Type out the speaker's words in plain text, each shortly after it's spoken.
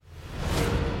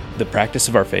The practice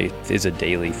of our faith is a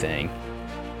daily thing.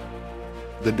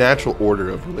 The natural order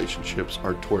of relationships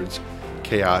are towards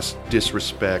chaos,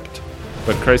 disrespect.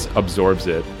 But Christ absorbs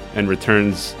it and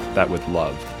returns that with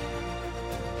love.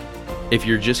 If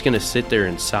you're just going to sit there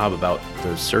and sob about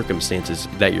the circumstances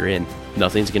that you're in,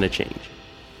 nothing's going to change.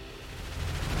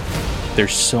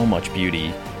 There's so much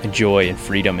beauty and joy and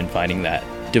freedom in finding that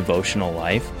devotional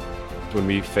life. When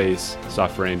we face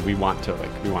suffering, we want to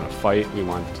fight. We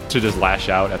want to just lash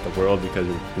out at the world because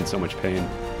we're in so much pain.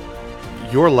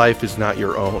 Your life is not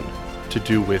your own to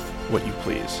do with what you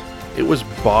please. It was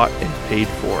bought and paid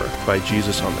for by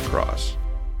Jesus on the cross.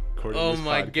 Oh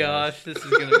my gosh, this is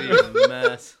going to be a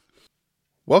mess.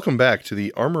 Welcome back to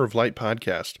the Armor of Light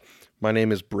podcast. My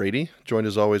name is Brady, joined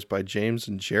as always by James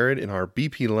and Jared in our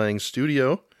BP Lang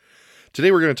studio.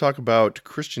 Today we're going to talk about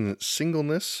Christian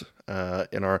singleness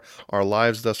in our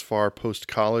lives thus far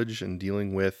post-college and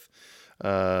dealing with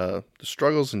the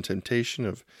struggles and temptation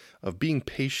of being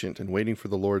patient and waiting for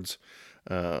the Lord's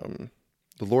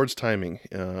timing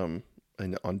and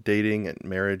on dating and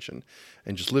marriage and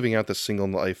just living out this single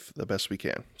life the best we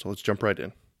can. So let's jump right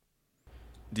in.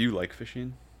 Do you like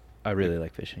fishing? I really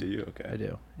like fishing. Do you? Okay. I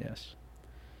do, yes.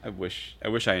 I wish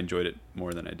I enjoyed it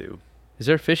more than I do. Is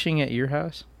there fishing at your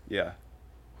house? Yeah.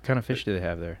 What kind of fish do they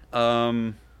have there?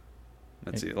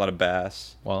 Let's see. A lot of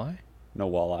bass. Walleye? No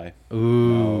walleye. Ooh.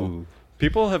 No.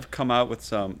 People have come out with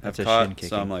some, That's have a caught shin-kicking.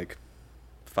 some like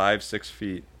 6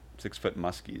 foot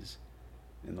muskies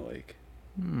in the lake.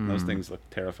 Those things look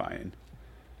terrifying.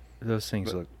 Those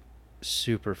things look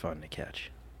super fun to catch.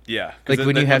 Yeah. Like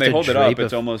when you have they to hold it up, drape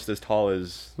it's almost as tall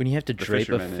as When you have to the drape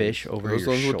a fisherman fish is. over Those your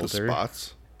ones shoulder, with the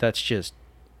spots. that's just...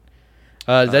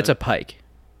 that's a pike.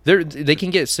 They can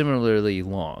get similarly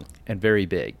long and very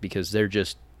big because they're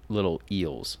just little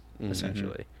eels,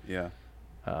 essentially. Yeah.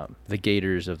 The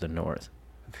gators of the north.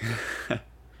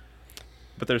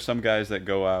 But there's some guys that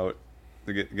go out,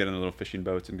 they get in their little fishing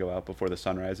boats and go out before the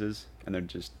sun rises, and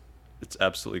it's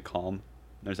absolutely calm.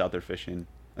 They're just out there fishing.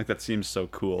 Like, that seems so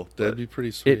cool. That'd be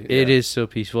pretty sweet. It is so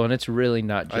peaceful, and it's really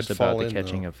not just I'd about fall the in,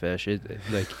 catching though. of fish.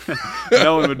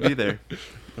 No one would be there.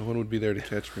 No one would be there to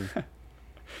catch me.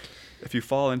 If you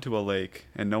fall into a lake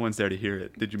and no one's there to hear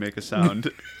it, did you make a sound?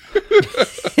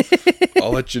 I'll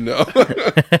let you know.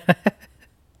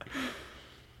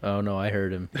 Oh, no, I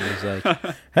heard him. He was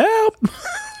like, help!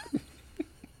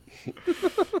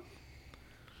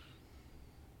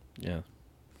 Yeah.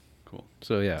 Cool.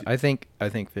 So, yeah, I think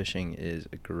fishing is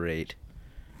a great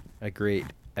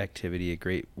activity, a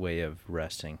great way of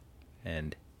resting.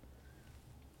 And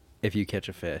if you catch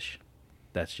a fish,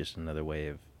 that's just another way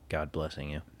of God blessing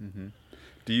you. Mm-hmm.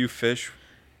 Do you fish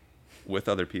with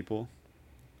other people,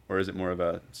 or is it more of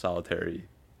a solitary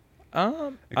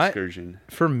excursion?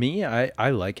 For me, I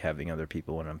like having other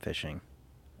people when I'm fishing.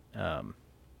 Do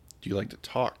you like to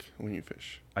talk when you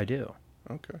fish? I do.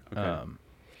 Okay.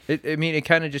 It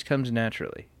kind of just comes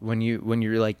naturally when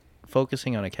you're like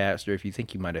focusing on a cast, or if you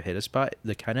think you might have hit a spot,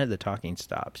 the talking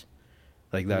stops.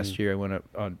 Like last year, I went up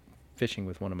on fishing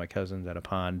with one of my cousins at a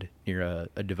pond near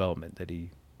a development that he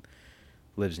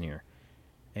lives near,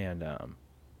 and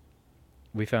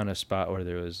we found a spot where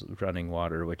there was running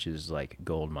water, which is like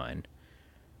gold mine,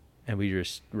 and we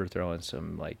just were throwing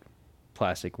some like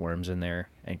plastic worms in there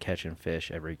and catching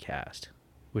fish every cast,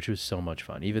 which was so much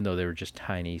fun. Even though they were just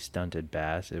tiny stunted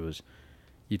bass,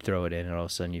 you throw it in and all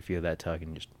of a sudden you feel that tug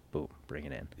and just boom, bring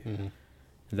it in. Mm-hmm.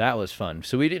 That was fun.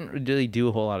 So we didn't really do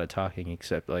a whole lot of talking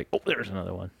except like, oh, there's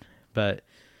another one. But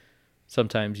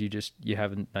sometimes you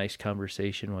have a nice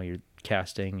conversation while you're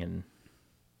casting and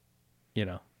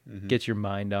gets your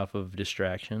mind off of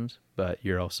distractions, but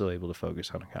you're also able to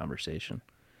focus on a conversation.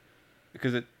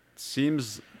 Because it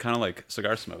seems kind of like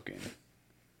cigar smoking.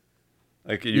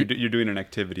 Like you're doing an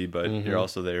activity, but you're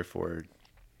also there for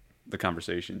the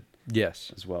conversation.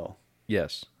 Yes. As well.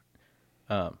 Yes.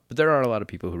 But there are a lot of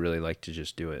people who really like to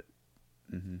just do it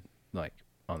like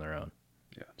on their own.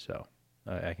 Yeah. So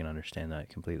I can understand that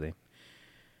completely.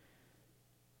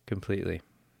 Completely.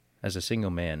 As a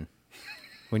single man,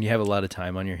 when you have a lot of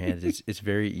time on your hands, it's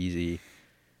very easy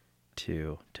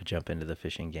to jump into the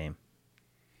fishing game.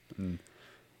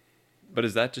 But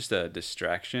is that just a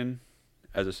distraction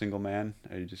as a single man?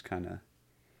 Are you just kind of...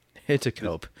 It's a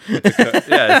cope. Yeah, is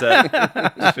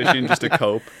that is fishing just a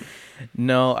cope?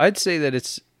 No, I'd say that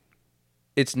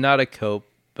it's not a cope,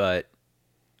 but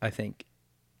I think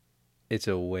it's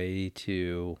a way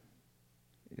to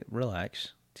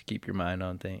relax, to keep your mind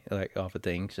on off of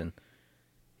things, and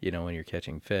when you're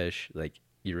catching fish, like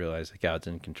you realize that God's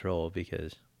in control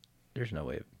because there's no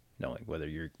way of knowing whether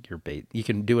your bait. You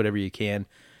can do whatever you can.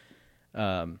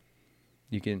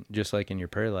 You can, just like in your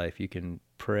prayer life, you can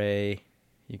pray,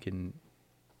 you can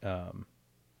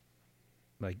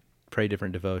like pray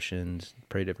different devotions,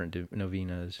 pray different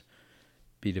novenas,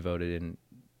 be devoted in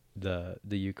the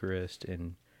Eucharist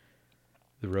and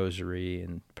the Rosary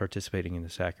and participating in the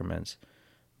sacraments.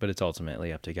 But it's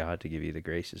ultimately up to God to give you the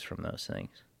graces from those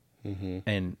things. Mm-hmm.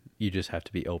 And you just have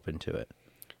to be open to it.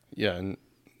 Yeah, and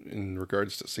in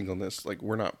regards to singleness, like,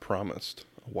 we're not promised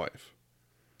a wife.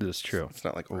 That's true. It's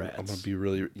not like, oh, Rats. I'm going to be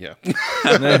really,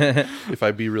 if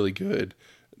I be really good,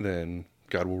 then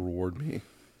God will reward me.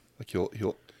 Like,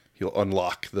 he'll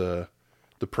unlock the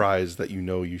prize that you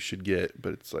know you should get,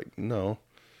 but it's like, no,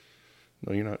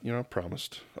 you're not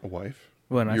promised a wife.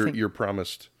 Well, and You're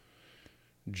promised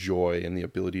joy and the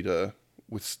ability to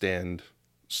withstand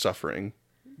suffering,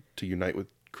 to unite with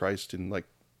Christ, and like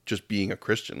just being a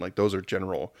Christian. Like, those are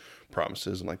general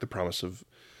promises, and like the promise of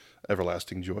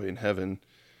everlasting joy in heaven.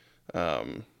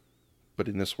 But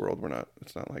in this world,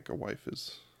 it's not like a wife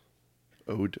is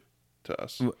owed to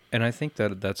us. And I think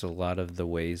that that's a lot of the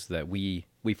ways that we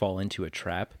fall into a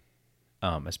trap,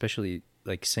 especially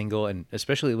like single, and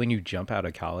especially when you jump out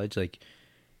of college. Like,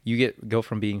 you go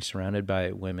from being surrounded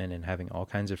by women and having all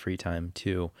kinds of free time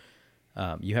to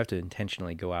you have to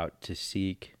intentionally go out to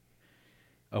seek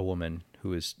a woman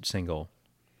who is single,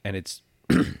 and it's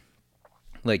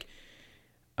like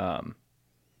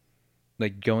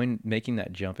making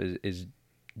that jump is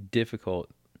difficult.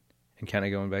 And kind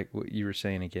of going back what you were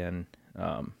saying again,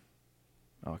 oh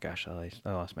gosh, I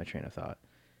lost my train of thought.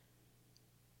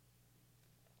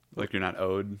 Like, you're not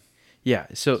owed. Yeah,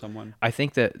 so Someone. I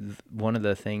think that one of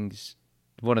the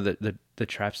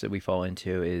traps that we fall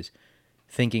into is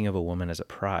thinking of a woman as a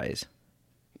prize.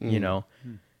 You know,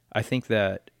 I think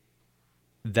that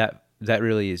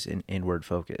really is an inward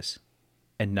focus,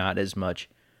 and not as much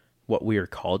what we are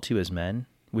called to as men,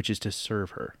 which is to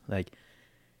serve her. Like,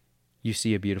 you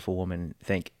see a beautiful woman,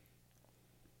 think,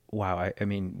 wow, I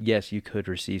mean, yes, you could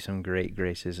receive some great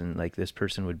graces, and like, this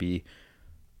person would be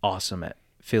awesome at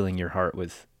filling your heart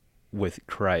with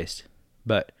Christ.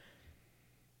 But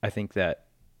I think that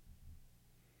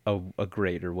a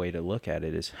greater way to look at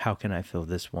it is, how can I fill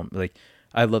this woman? Like,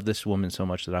 I love this woman so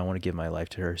much that I want to give my life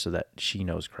to her so that she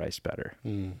knows Christ better.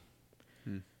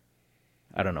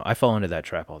 I don't know. I fall into that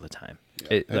trap all the time.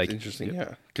 Yeah, that's interesting.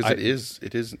 Yeah, because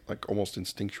it is like almost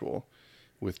instinctual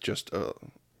with just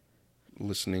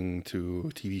listening to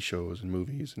TV shows and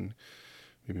movies and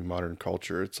maybe modern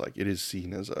culture. It's like, it is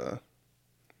seen as a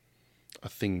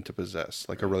thing to possess.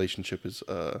 Like, a relationship is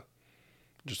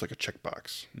just like a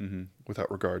checkbox,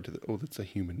 without regard to that's a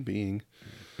human being.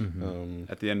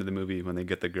 At the end of the movie, when they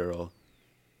get the girl,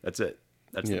 that's it.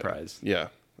 That's the prize. Yeah,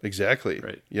 exactly.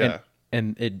 Right. Yeah.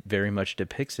 And it very much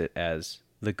depicts it as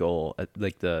the goal,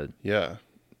 like the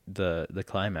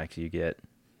climax. You get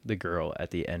the girl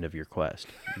at the end of your quest.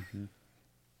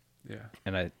 Yeah.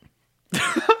 And I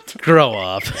grow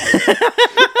up.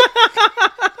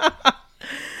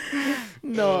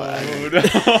 No.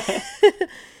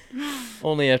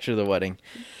 Only after the wedding.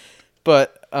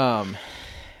 But Oh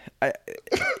my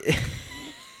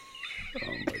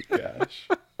gosh.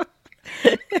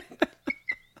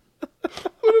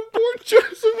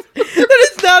 that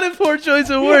is not a poor choice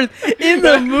of words. In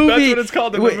the movie, That's what it's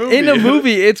called in the movie. In the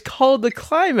movie, it's called the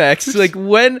climax. Like,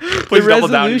 when the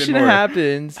resolution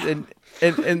happens and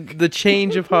the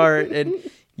change of heart, and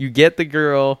you get the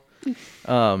girl.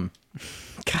 Golly.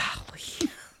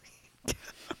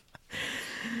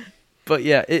 But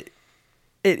yeah, it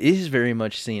is very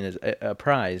much seen as a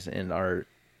prize in our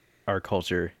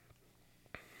culture,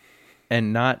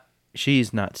 and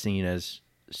she's not seen as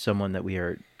someone that we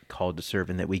are called to serve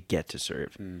and that we get to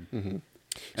serve.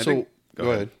 So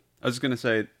go ahead. I was going to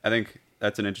say, I think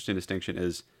that's an interesting distinction,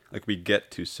 is like, we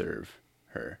get to serve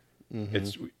her.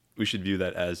 We should view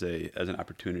that as an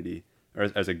opportunity, or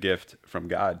as a gift from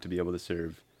God to be able to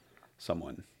serve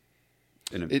someone.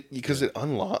 Because it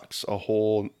unlocks a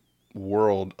whole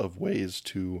world of ways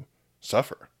to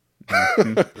suffer,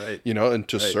 Right. You know, and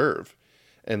to serve,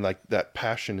 and like, that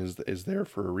passion is there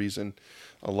for a reason.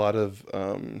 A lot of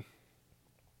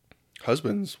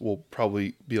husbands will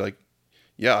probably be like,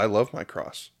 yeah, I love my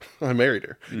cross. I married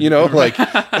her. You know, like,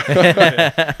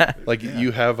 like,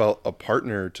 you have a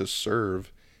partner to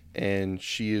serve, and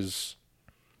she is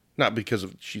not because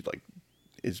of she like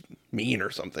is mean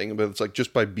or something, but it's like,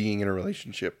 just by being in a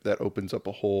relationship, that opens up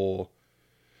a whole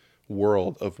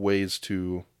world of ways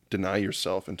to deny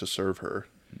yourself and to serve her,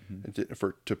 and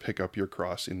to pick up your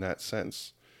cross in that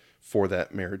sense for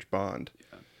that marriage bond.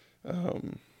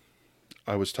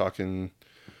 I was talking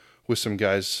with some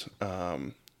guys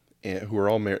who are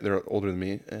all married. They're older than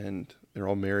me, and they're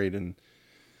all married, and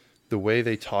the way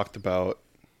they talked about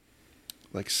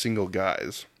like single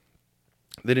guys,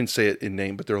 they didn't say it in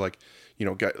name, but they're like,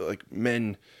 like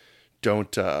men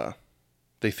don't,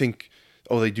 they think,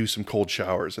 oh, they do some cold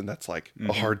showers and that's like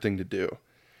a hard thing to do.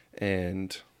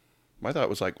 And my thought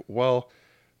was like, well,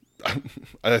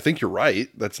 I think you're right.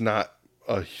 That's not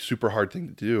a super hard thing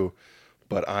to do,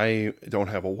 but I don't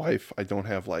have a wife. I don't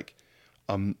have like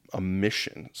a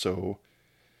mission. So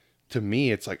to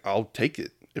me, it's like, I'll take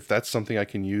it. If that's something I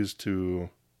can use to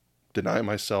deny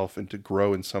myself and to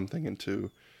grow in something and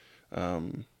to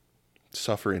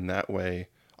suffer in that way,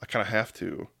 I kind of have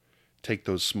to take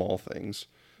those small things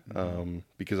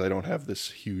because I don't have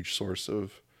this huge source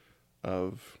of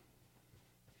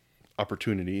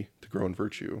opportunity to grow in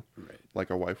virtue, Right. like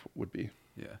a wife would be.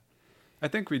 Yeah, I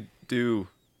think we do,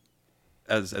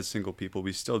 as single people,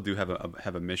 we still do have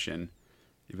a mission,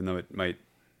 even though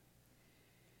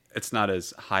it's not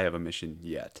as high of a mission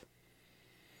yet,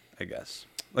 I guess.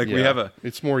 Like we have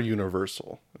it's more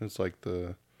universal. It's like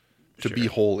to be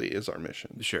holy is our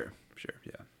mission. Sure,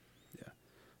 yeah.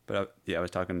 But I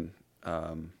was talking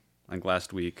like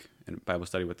last week in Bible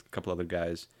study with a couple other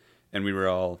guys, and we were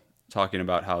all talking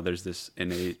about how there's this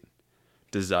innate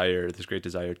desire, this great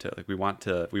desire to like we want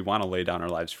to lay down our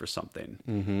lives for something.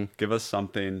 Mm-hmm. Give us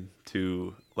something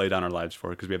to lay down our lives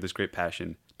for, because we have this great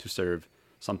passion to serve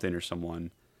something or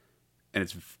someone, and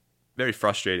it's very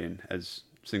frustrating as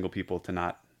single people to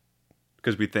not,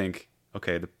 because we think,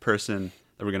 okay, the person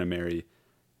that we're going to marry,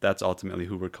 that's ultimately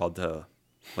who we're called to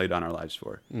lay down our lives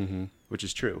for, which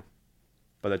is true,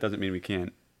 but that doesn't mean we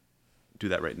can't do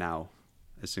that right now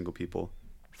as single people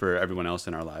for everyone else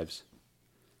in our lives.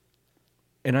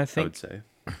 And I I think would say,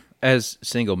 as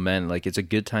single men, like it's a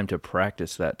good time to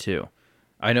practice that too.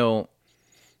 I know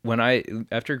when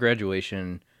after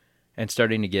graduation and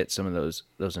starting to get some of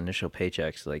those initial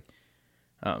paychecks, like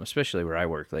especially where I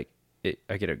work, like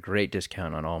I get a great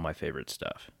discount on all my favorite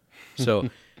stuff. So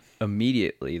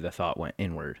immediately the thought went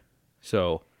inward.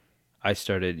 So I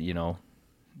started,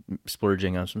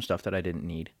 splurging on some stuff that I didn't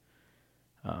need,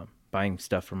 buying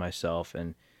stuff for myself,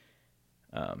 and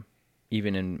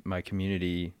even in my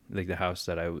community, like the house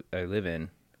that I live in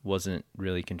wasn't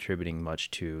really contributing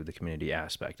much to the community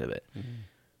aspect of it.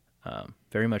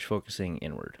 Very much focusing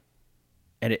inward.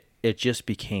 And it just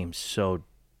became so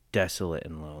desolate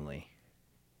and lonely.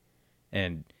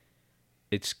 And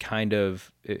it's kind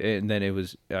of, and then it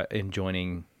was in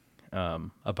joining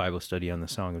a Bible study on the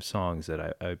Song of Songs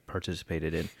that I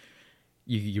participated in.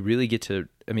 You really get to,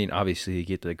 obviously you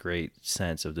get the great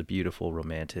sense of the beautiful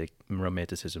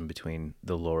romanticism between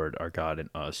the Lord, our God, and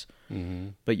us. Mm-hmm.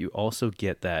 But you also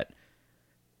get that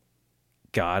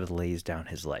God lays down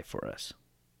his life for us.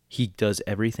 He does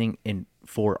everything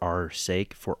for our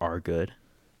sake, for our good.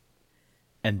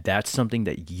 And that's something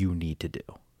that you need to do.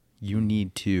 You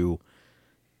need to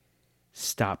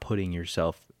stop putting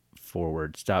yourself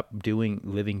forward. Stop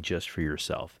living just for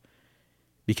yourself.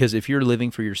 Because if you're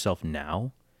living for yourself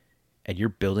now and you're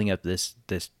building up this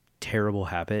terrible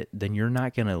habit, then you're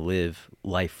not going to live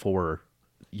life for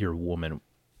your woman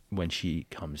when she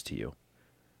comes to you,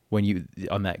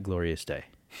 on that glorious day.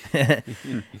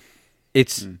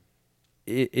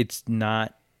 It's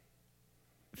not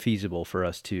feasible for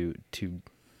us to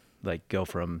like go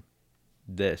from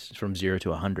 0 to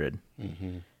 100.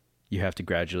 Mm-hmm. You have to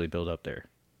gradually build up there.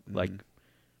 Mm-hmm. Like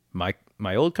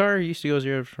my old car used to go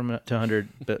 0 to 100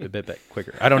 a bit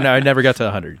quicker. I don't know. I never got to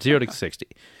 100, 0 to 60.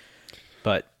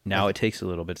 But now it takes a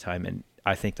little bit of time, and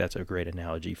I think that's a great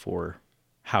analogy for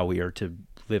how we are to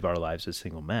live our lives as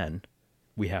single men.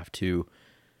 We have to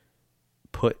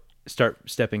start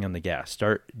stepping on the gas,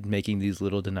 start making these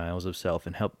little denials of self,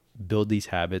 and help build these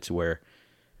habits where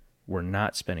we're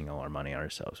not spending all our money on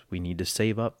ourselves. We need to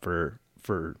save up for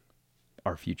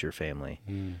our future family.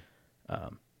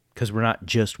 Because we're not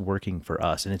just working for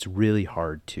us, and it's really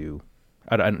hard to.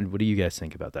 What do you guys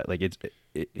think about that? Like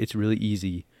it's really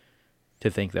easy to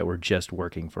think that we're just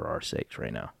working for our sakes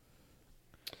right now.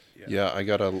 Yeah, I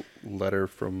got a letter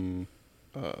from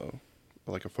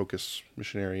like a Focus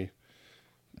missionary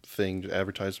thing,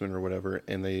 advertisement or whatever,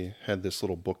 and they had this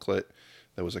little booklet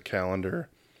that was a calendar,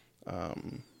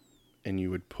 and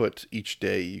you would put each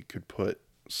day. You could put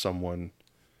someone,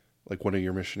 like one of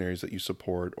your missionaries that you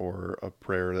support, or a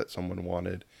prayer that someone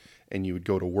wanted, and you would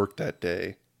go to work that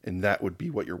day, and that would be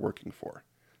what you're working for.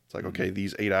 It's like, okay,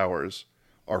 these 8 hours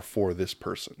are for this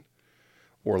person.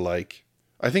 Or like,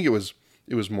 I think it was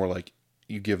more like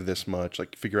you give this much,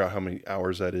 like figure out how many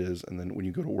hours that is, and then when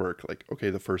you go to work, like, okay,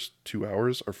 the first 2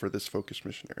 hours are for this Focus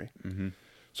missionary. Mm-hmm.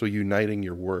 So uniting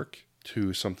your work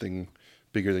to something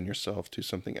bigger than yourself, to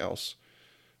something else,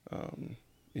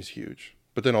 is huge.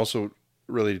 But then also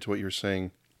related to what you're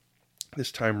saying,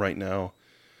 this time right now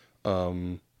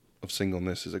of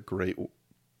singleness is a great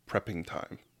prepping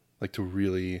time, like to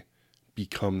really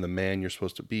become the man you're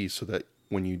supposed to be, so that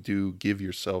when you do give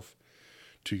yourself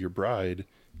to your bride,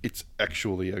 it's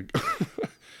actually a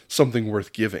something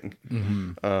worth giving.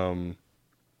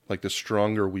 Like the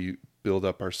stronger we build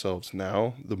up ourselves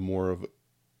now, the more of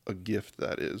a gift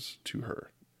that is to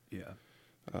her. Yeah.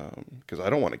 Because I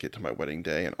don't want to get to my wedding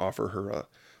day and offer her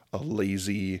a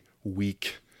lazy,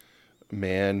 weak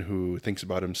man who thinks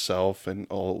about himself and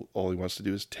all he wants to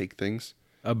do is take things.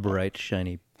 A bright,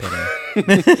 shiny penny.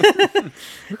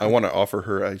 I want to offer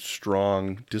her a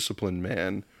strong, disciplined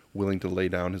man willing to lay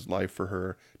down his life for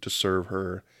her, to serve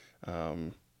her,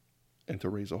 and to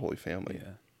raise a holy family.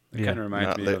 Yeah. It kind of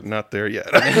reminds me of... Not there yet.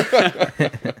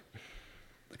 It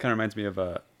kind of reminds me of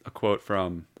a quote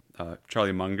from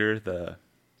Charlie Munger, the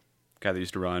guy that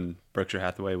used to run Berkshire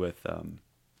Hathaway with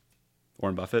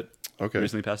Warren Buffett. Okay.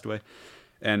 Recently passed away.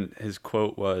 And his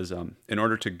quote was, in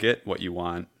order to get what you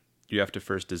want, you have to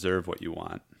first deserve what you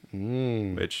want.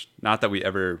 Which, not that we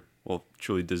ever will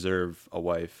truly deserve a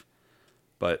wife,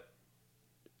 but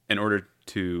in order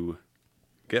to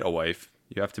get a wife,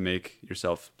 you have to make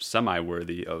yourself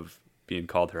semi-worthy of being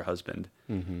called her husband.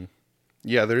 Mm-hmm.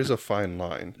 Yeah, there is a fine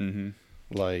line.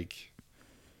 Mm-hmm. Like,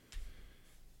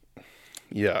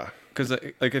 yeah. Because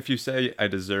like if you say I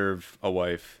deserve a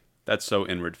wife, that's so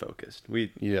inward focused. We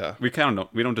kind of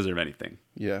we don't deserve anything.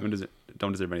 Yeah, we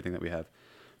don't deserve anything that we have,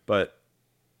 but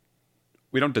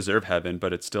we don't deserve heaven.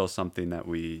 But it's still something that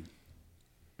we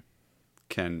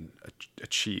can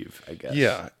achieve, I guess.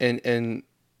 Yeah, and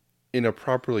in a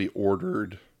properly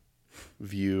ordered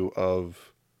view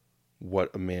of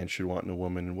what a man should want in a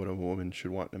woman and what a woman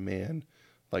should want in a man,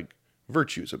 like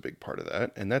virtue is a big part of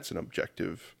that, and that's an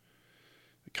objective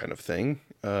kind of thing.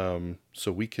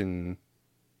 So we can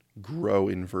grow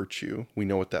in virtue. We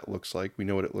know what that looks like. We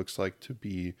know what it looks like to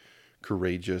be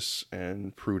courageous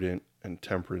and prudent and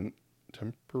temperate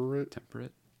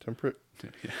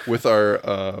Yeah. with our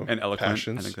and eloquent.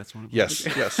 passions. I think that's one of them.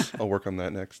 Yes. I'll work on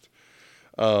that next.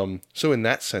 So in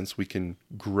that sense, we can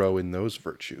grow in those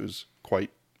virtues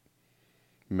quite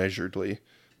measuredly.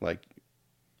 Like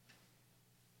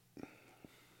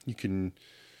you can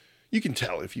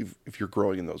tell if you're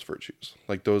growing in those virtues.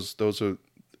 Like those are,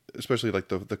 especially like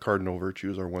the cardinal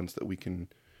virtues are ones that we can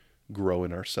grow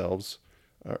in ourselves,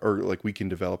 or like we can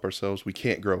develop ourselves. We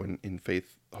can't grow in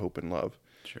faith, hope, and love.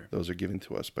 Sure. Those are given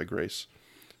to us by grace.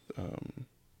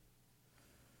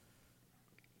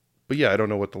 But yeah, I don't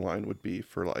know what the line would be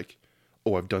for like,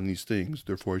 oh, I've done these things,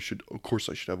 therefore of course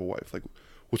I should have a wife. Like,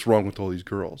 what's wrong with all these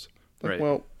girls? Like, right.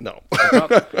 Well, no.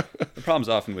 The problem's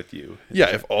often with you. Yeah,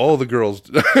 if all the girls,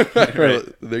 Right.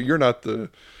 you're not the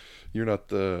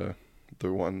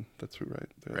one. That's right.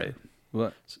 Right.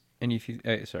 Well, and if you,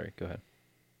 sorry, go ahead.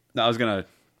 No, I was gonna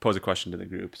pose a question to the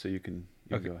group, so you can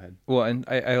Okay. go ahead. Well, and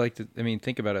I like to, I mean,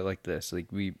 think about it like this. Like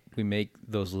we make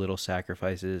those little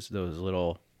sacrifices, those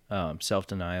little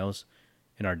self-denials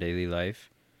in our daily life.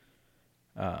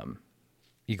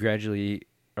 You gradually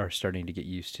are starting to get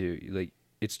used to, like,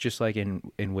 it's just like in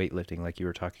weightlifting, like you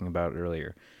were talking about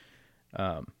earlier.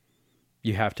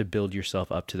 You have to build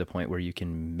yourself up to the point where you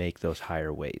can make those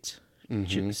higher weights.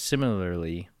 Mm-hmm.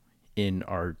 Similarly, in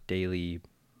our daily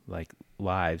like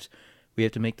lives, we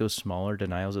have to make those smaller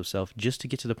denials of self just to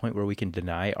get to the point where we can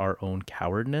deny our own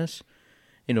cowardness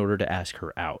in order to ask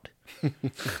her out.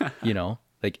 You know,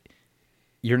 like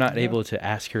you're not able to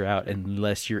ask her out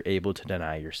unless you're able to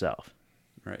deny yourself.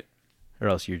 Right. Or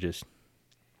else you're just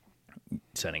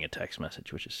sending a text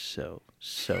message, which is so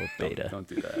beta. Don't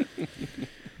do that.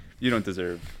 You don't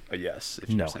deserve a yes. If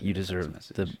No, sending you a text deserve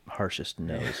message. the harshest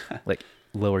no's, like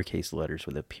lowercase letters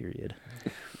with a period.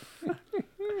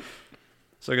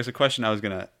 So I guess a question I was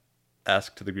going to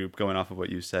ask to the group, going off of what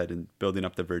you said and building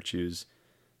up the virtues,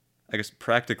 I guess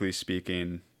practically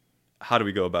speaking, how do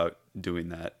we go about doing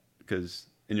that? Because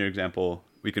in your example,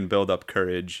 we can build up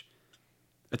courage.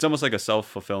 It's almost like a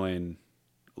self-fulfilling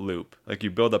loop. Like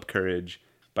you build up courage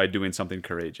by doing something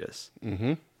courageous.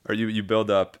 Mm-hmm. Or you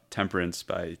build up temperance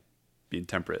by being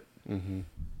temperate. Mm-hmm.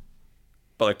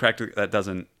 But like practically, that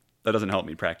doesn't help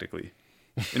me practically.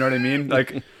 You know what I mean?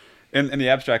 Like in the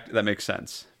abstract, that makes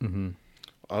sense. Mm-hmm.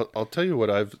 I'll tell you what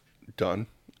I've done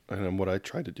and what I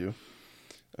try to do.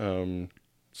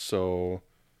 So,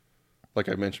 like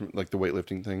I mentioned, like the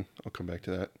weightlifting thing, I'll come back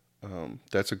to that.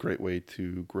 That's a great way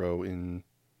to grow in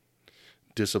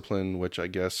discipline, which I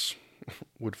guess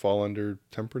would fall under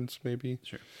temperance, maybe.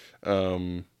 Sure.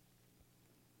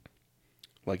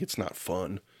 Like it's not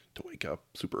fun to wake up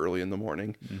super early in the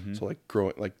morning. Mm-hmm. So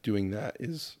doing that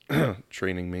is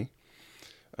training me.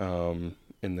 And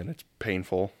then it's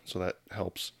painful, so that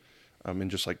helps. And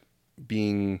just like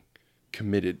being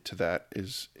committed to that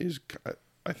is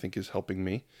I think is helping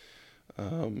me.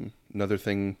 Another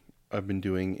thing I've been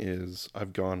doing is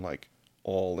I've gone like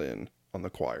all in on the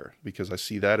choir, because I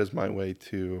see that as my way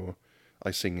to,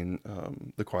 I sing in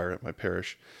the choir at my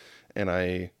parish, and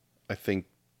I think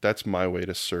that's my way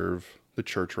to serve the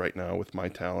church right now with my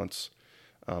talents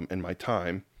and my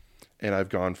time. And I've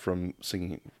gone from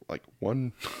singing like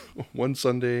one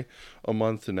Sunday a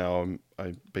month to now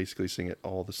I basically sing it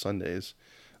all the Sundays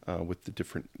with the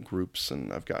different groups,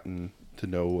 and I've gotten to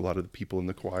know a lot of the people in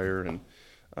the choir,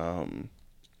 and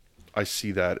I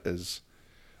see that as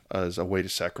a way to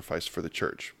sacrifice for the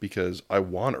church, because I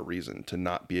want a reason to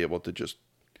not be able to just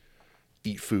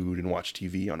eat food and watch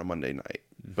TV on a Monday night.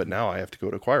 But now I have to go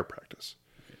to choir practice.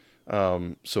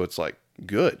 So it's like,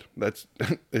 good.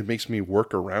 It makes me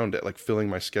work around it, like filling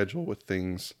my schedule with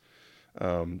things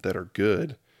that are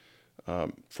good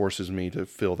forces me to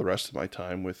fill the rest of my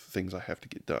time with things I have to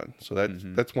get done. So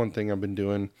that's one thing I've been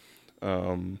doing,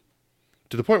 to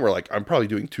the point where like I'm probably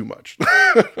doing too much.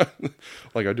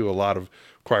 Like I do a lot of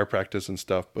choir practice and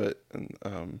stuff, but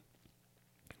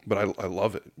I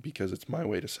love it because it's my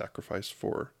way to sacrifice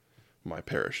for my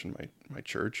parish and my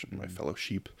church and my fellow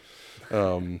sheep.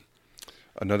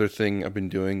 Another thing I've been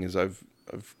doing is I've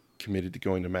committed to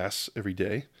going to mass every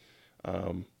day.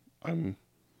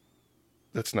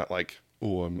 That's not like,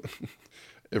 no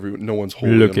one's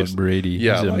holy. Look at Brady.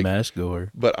 Yeah, he's a mass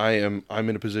goer. But I'm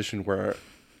in a position where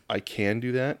I can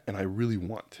do that, and I really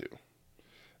want to.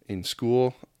 In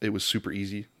school, it was super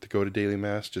easy to go to daily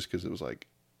mass just because it was like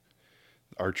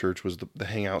our church was the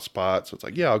hangout spot. So it's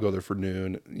like, yeah, I'll go there for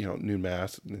noon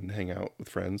mass and hang out with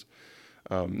friends.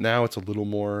 Now it's a little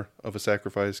more of a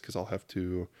sacrifice because I'll have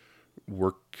to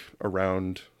work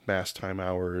around mass time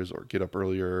hours or get up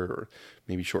earlier or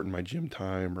maybe shorten my gym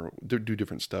time or do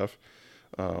different stuff.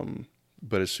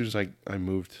 But as soon as I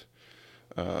moved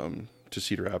to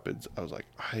Cedar Rapids, I was like,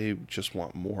 I just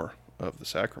want more of the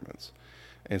sacraments.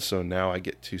 And so now I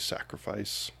get to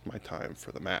sacrifice my time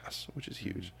for the mass, which is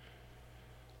huge.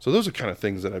 So those are kind of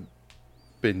things that I've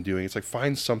been doing. It's like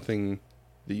find something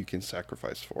that you can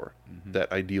sacrifice for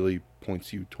that ideally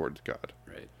points you towards God.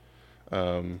 Right.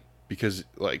 Because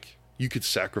like you could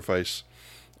sacrifice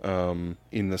in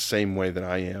the same way that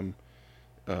I am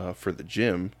for the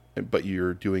gym, but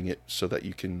you're doing it so that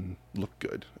you can look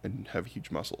good and have huge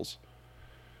muscles.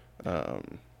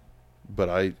 But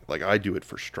I do it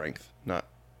for strength, not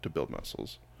to build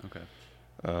muscles. Okay.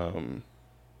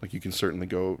 Like you can certainly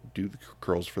go do the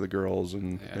curls for the girls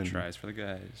and tries for the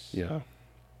guys. Yeah.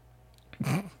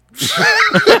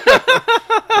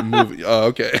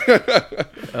 Okay.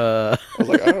 I was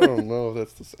like, I don't know if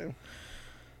that's the same.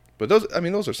 But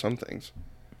those are some things.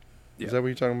 Yeah. Is that what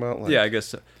you're talking about? Like, yeah, I guess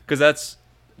so. Because that's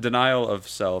denial of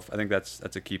self. I think that's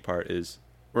a key part. Is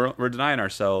we're denying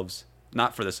ourselves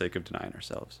not for the sake of denying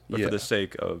ourselves, but for the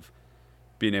sake of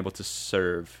being able to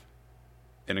serve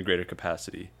in a greater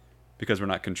capacity, because we're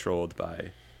not controlled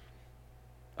by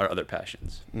our other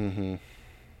passions. Mm-hmm.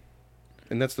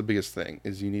 And that's the biggest thing,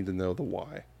 is you need to know the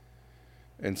why.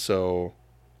 And so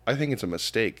I think it's a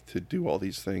mistake to do all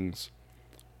these things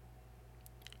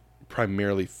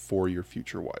primarily for your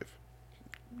future wife.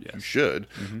 Yes. You should,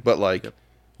 but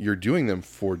you're doing them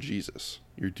for Jesus.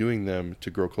 You're doing them to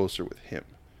grow closer with him,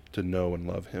 to know and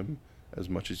love him as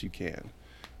much as you can.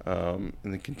 And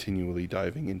then continually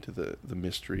diving into the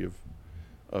mystery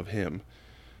of him.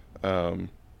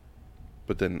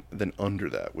 But then under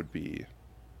that would be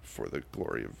for the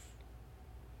glory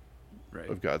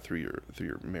of God through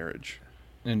your marriage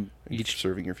And each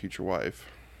serving your future wife.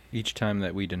 Each time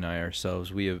that we deny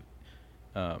ourselves, we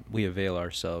avail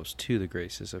ourselves to the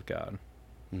graces of God,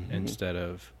 instead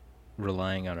of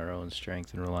relying on our own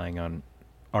strength and relying on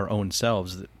our own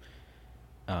selves.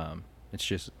 It's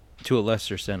just to a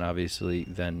lesser extent, obviously,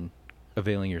 than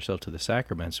availing yourself to the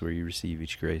sacraments where you receive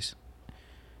each grace.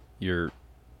 You're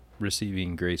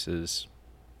receiving graces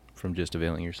from just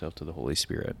availing yourself to the Holy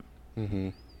Spirit. Mm-hmm.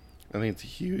 I think it's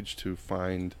huge to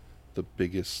find the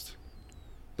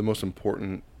most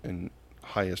important and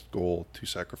highest goal to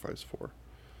sacrifice for,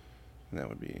 and that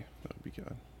would be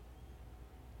God.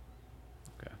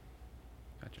 Okay,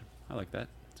 gotcha. I like that.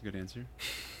 That's a good answer.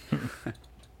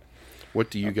 What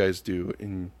do you guys do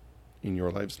in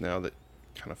your lives now that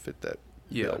kind of fit that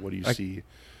bill? What do you see?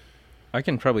 I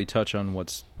can probably touch on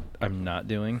what's I'm not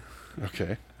doing.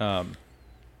 Okay.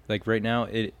 Like right now,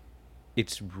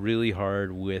 it's really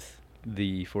hard with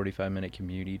the 45-minute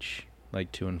commute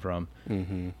like to and from,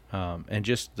 Mm-hmm. and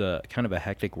just the kind of a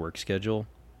hectic work schedule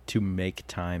to make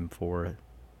time for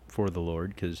the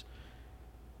Lord, because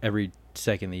every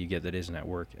second that you get that isn't at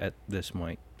work at this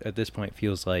point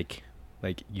feels like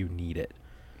you need it,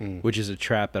 which is a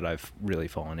trap that I've really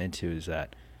fallen into, is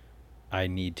that I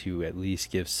need to at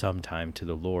least give some time to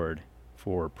the Lord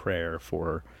for prayer,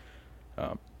 for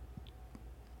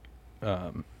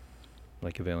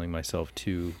like availing myself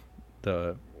to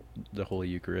the Holy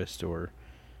Eucharist or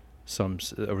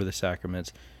over the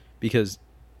sacraments, because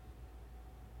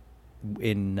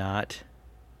in not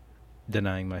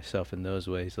denying myself in those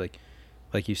ways, like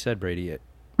you said, Brady,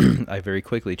 I very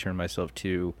quickly turn myself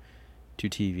to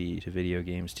TV, to video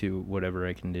games, to whatever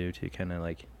I can do to kind of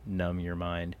like numb your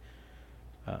mind.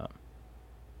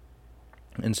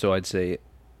 And so I'd say,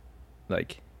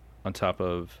 like, on top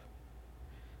of,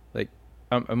 like,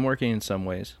 I'm working in some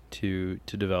ways to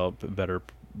develop a better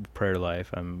prayer life.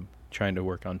 I'm trying to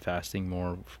work on fasting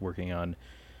more, working on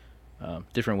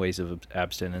different ways of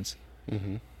abstinence,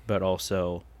 but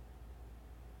also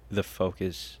the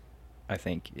focus, I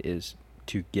think, is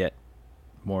to get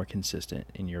more consistent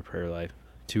in your prayer life,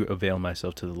 to avail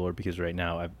myself to the Lord, because right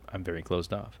now I'm very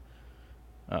closed off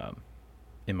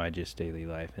in my just daily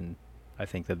life, and I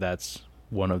think that's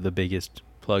one of the biggest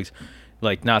plugs.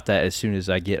 Like, not that as soon as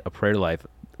I get a prayer life,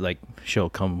 like, she'll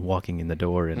come walking in the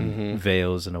door in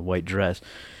veils and a white dress,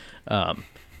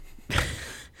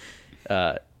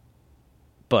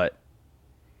 but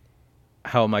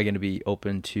how am I going to be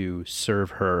open to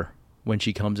serve her when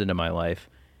she comes into my life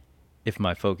if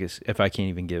I can't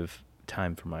even give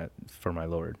time for my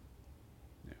Lord?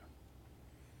 Yeah.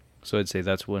 So I'd say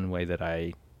that's one way that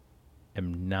I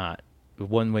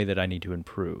need to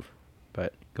improve.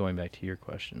 But going back to your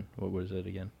question, what was it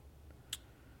again?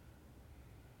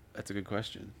 That's a good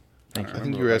question. I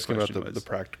think you were asking about the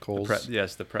practicals.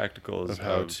 Yes, the practicals of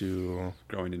how to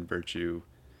growing in virtue,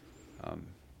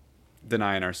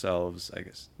 denying ourselves, I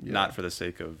guess, not for the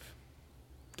sake of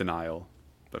denial,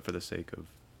 but for the sake of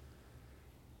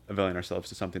availing ourselves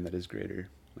to something that is greater.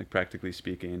 Like, practically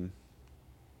speaking,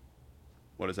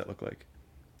 what does that look like?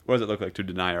 What does it look like to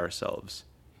deny ourselves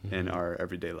in our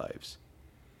everyday lives?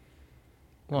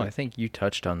 Well, I think you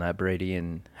touched on that, Brady,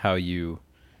 and how you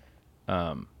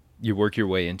work your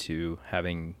way into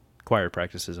having choir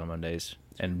practices on Mondays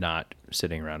and not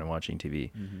sitting around and watching TV.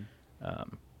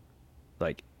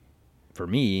 Like, for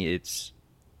me, it's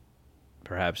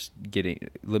perhaps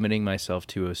limiting myself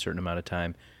to a certain amount of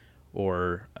time,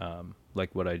 or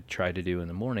like what I try to do in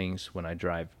the mornings when I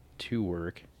drive to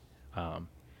work.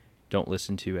 Don't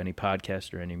listen to any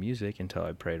podcast or any music until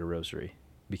I pray a rosary,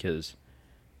 because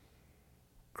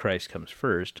Christ comes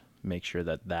first. Make sure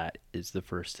that is the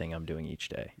first thing I'm doing each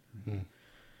day.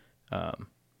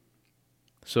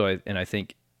 So I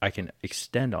think I can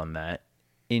extend on that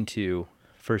into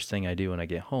first thing I do when I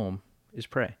get home is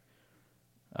pray.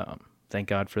 Thank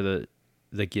God for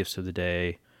the gifts of the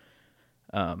day.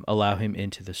 Allow him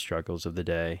into the struggles of the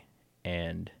day,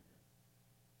 and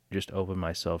just open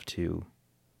myself to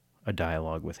a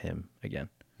dialogue with him again.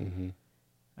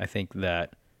 I think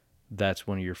that's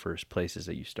one of your first places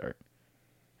that you start.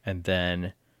 And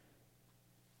then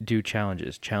do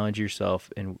challenges. Challenge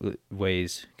yourself in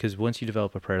ways, because once you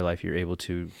develop a prayer life, you're able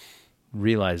to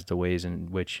realize the ways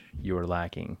in which you're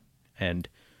lacking. And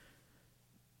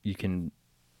you can,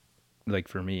 like,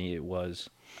 for me,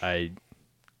 I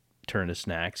turn to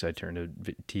snacks, I turn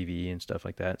to TV and stuff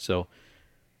like that. So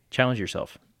challenge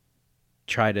yourself.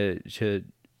 Try to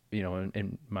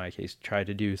in my case, try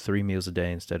to do 3 meals a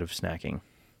day instead of snacking,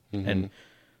 and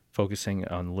focusing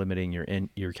on limiting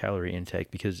your calorie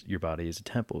intake, because your body is a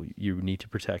temple. You need to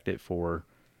protect it for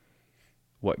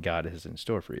what God has in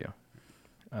store for you.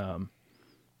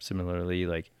 Similarly,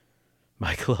 like,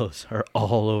 my clothes are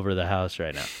all over the house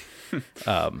right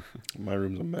now. My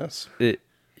room's a mess.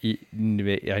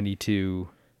 I need to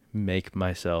make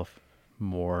myself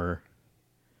more.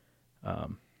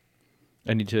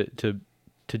 I need to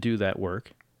do that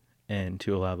work, and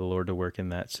to allow the Lord to work in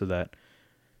that, so that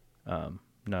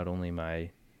not only my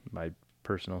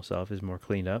personal self is more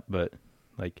cleaned up, but,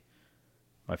 like,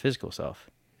 my physical self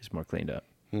is more cleaned up.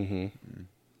 Yeah,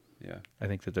 I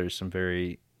think that there's some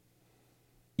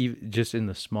just in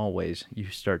the small ways, you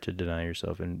start to deny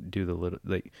yourself and do the little,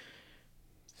 like,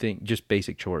 just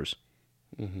basic chores.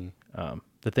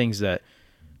 The things that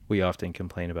we often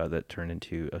complain about that turn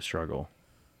into a struggle.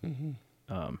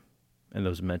 And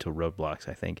those mental roadblocks,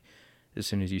 I think, as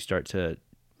soon as you start to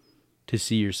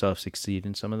see yourself succeed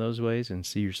in some of those ways, and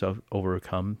see yourself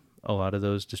overcome a lot of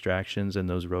those distractions and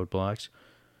those roadblocks,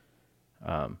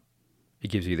 it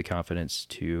gives you the confidence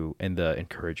to and the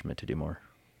encouragement to do more.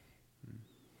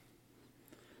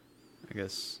 I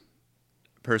guess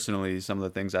personally, some of the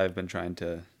things I've been trying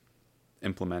to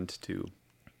implement to,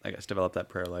 I guess, develop that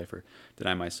prayer life or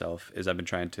deny myself is I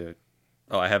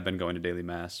have been going to daily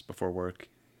mass before work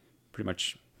pretty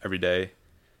much every day.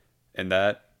 And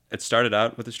that, it started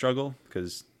out with a struggle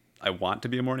because I want to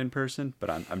be a morning person, but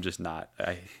I'm just not.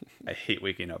 I hate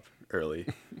waking up early.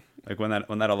 Like when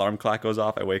that alarm clock goes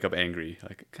off, I wake up angry.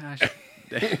 Like, gosh,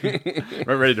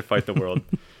 we're ready to fight the world.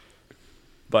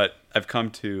 But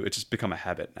it's just become a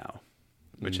habit now,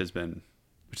 which has been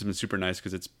super nice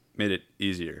because it's made it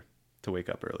easier to wake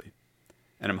up early.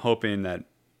 And I'm hoping that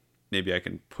maybe I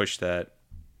can push that,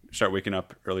 start waking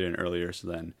up earlier and earlier, so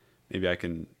then maybe I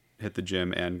can hit the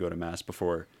gym and go to mass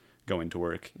before going to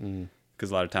work. Because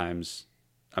a lot of times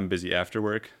I'm busy after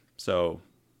work, so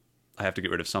I have to get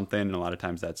rid of something, and a lot of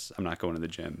times I'm not going to the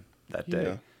gym that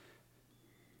day,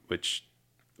 which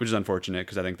is unfortunate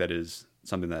because I think that is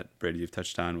something that Brady you've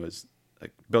touched on, was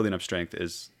like building up strength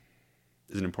is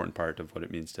an important part of what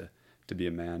it means to be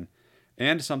a man,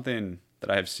 and something that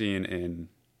I have seen in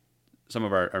some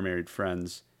of our married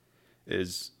friends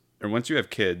is, or once you have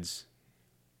kids,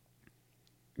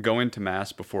 going to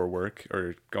mass before work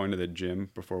or going to the gym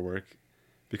before work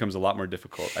becomes a lot more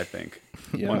difficult, I think.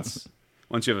 Once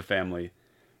you have a family,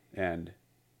 and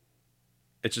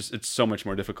it's so much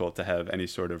more difficult to have any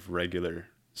sort of regular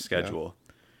schedule.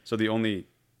 So the only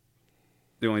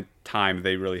time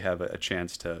they really have a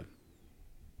chance to,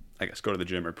 I guess, go to the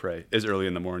gym or pray is early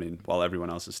in the morning while everyone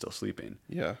else is still sleeping.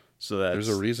 Yeah. So there's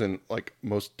a reason, like,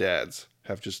 most dads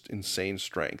have just insane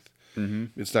strength.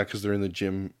 Mm-hmm. It's not because they're in the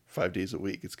gym 5 days a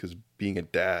week. It's because being a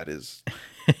dad is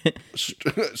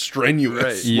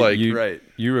strenuous. Right.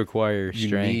 You require You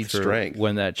strength need for strength.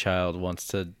 when that child wants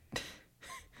to.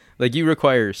 Like, you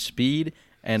require speed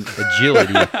and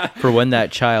agility for when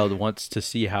that child wants to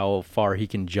see how far he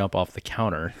can jump off the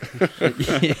counter.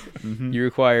 You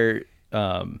require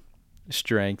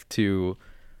strength to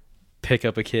pick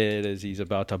up a kid as he's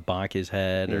about to bonk his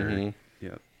head or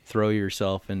throw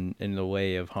yourself in the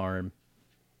way of harm.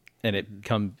 And it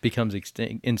becomes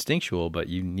instinctual, but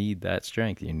you need that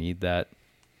strength. You need that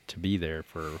to be there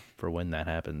for when that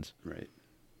happens. Right.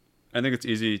 I think it's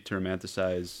easy to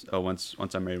romanticize, once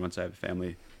I'm married, once I have a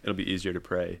family, it'll be easier to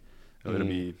pray. It'll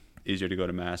be easier to go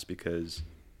to mass because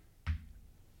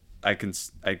I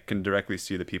can directly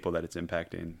see the people that it's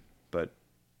impacting. But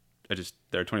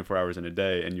there are 24 hours in a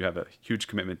day, and you have a huge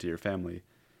commitment to your family.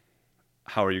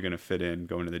 How are you going to fit in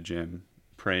going to the gym,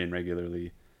 praying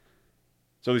regularly?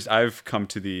 So at least I've come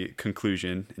to the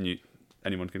conclusion, and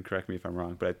anyone can correct me if I'm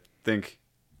wrong, but I think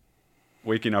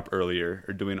waking up earlier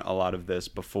or doing a lot of this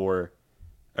before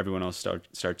everyone else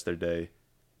starts their day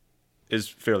is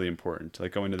fairly important.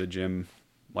 Like going to the gym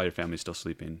while your family's still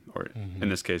sleeping, or in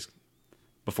this case,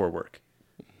 before work.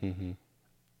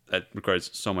 That requires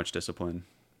so much discipline.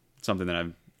 It's something that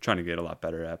I'm trying to get a lot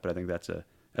better at, but I think that's a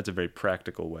very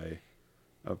practical way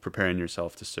of preparing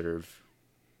yourself to serve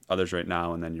others right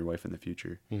now and then your wife in the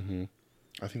future.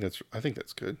 I think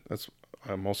that's good.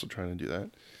 I'm also trying to do that.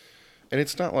 And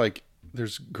it's not like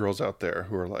there's girls out there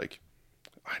who are like,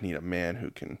 I need a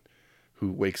man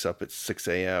who wakes up at 6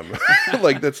 a.m.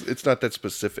 Like it's not that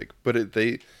specific, but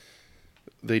they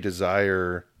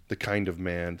desire the kind of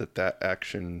man that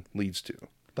action leads to.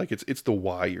 Like it's the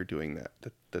why you're doing that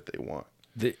they want.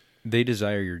 They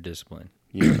desire your discipline.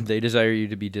 Yeah. They desire you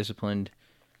to be disciplined,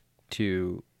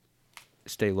 to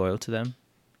stay loyal to them,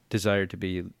 desire to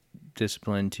be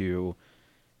disciplined to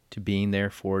being there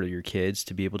for your kids,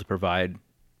 to be able to provide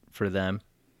for them.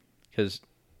 Because,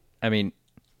 I mean,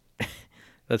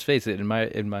 let's face it, in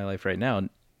my life right now,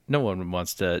 no one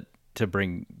wants to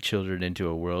bring children into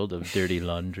a world of dirty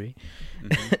laundry.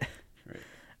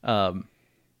 Right.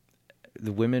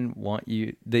 The women want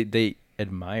you, they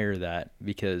admire that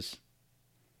because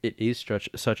it is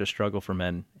such a struggle for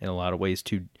men in a lot of ways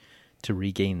to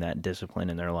regain that discipline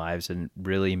in their lives and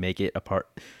really make it a part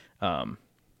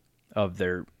of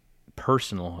their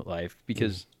personal life.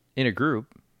 Because in a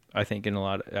group, I think in a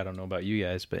lot, I don't know about you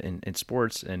guys, but in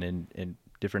sports and in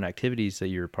different activities that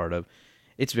you're a part of,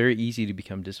 it's very easy to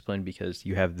become disciplined because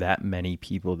you have that many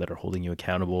people that are holding you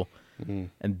accountable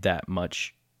and that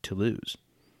much to lose.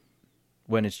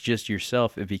 When it's just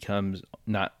yourself, it becomes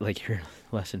not like you're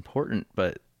less important,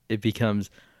 but it becomes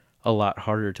a lot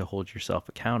harder to hold yourself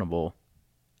accountable.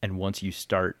 And once you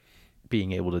start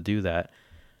being able to do that,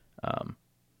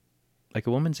 like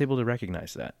a woman's able to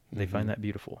recognize that. They find that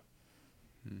beautiful,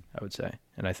 I would say.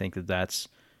 And I think that that's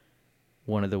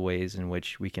one of the ways in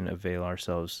which we can avail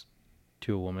ourselves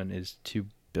to a woman is to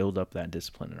build up that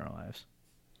discipline in our lives.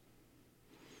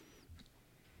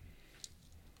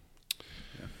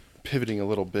 pivoting a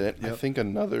little bit, I think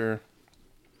another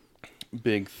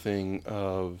big thing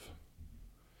of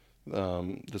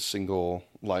the single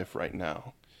life right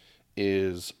now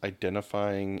is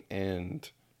identifying and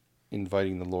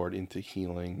inviting the Lord into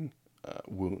healing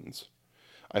wounds.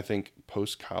 I think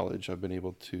post-college I've been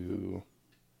able to,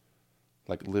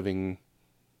 like, living,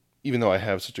 even though I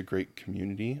have such a great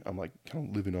community, I'm like kind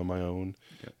of living on my own,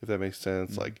 if that makes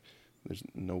sense. Mm-hmm. Like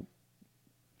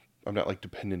I'm not like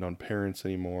dependent on parents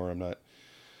anymore. I'm not,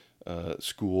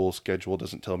 school schedule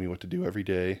doesn't tell me what to do every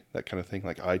day, that kind of thing.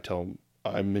 Like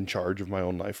I'm in charge of my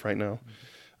own life right now,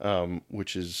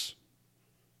 which is,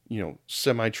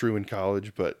 semi-true in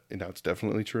college, but now it's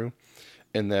definitely true.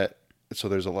 And so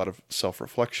there's a lot of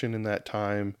self-reflection in that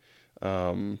time,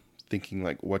 thinking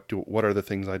like, what are the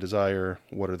things I desire?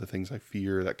 What are the things I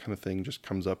fear? That kind of thing just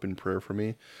comes up in prayer for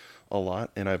me a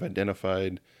lot. And I've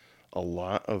identified a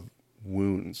lot of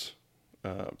wounds,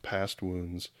 past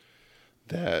wounds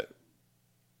that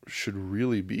should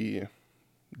really be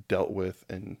dealt with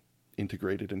and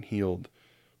integrated and healed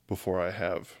before I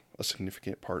have a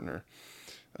significant partner,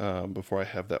 before I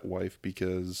have that wife,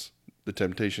 because the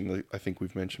temptation, I think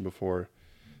we've mentioned before,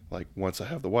 like once I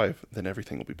have the wife, then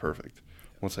everything will be perfect.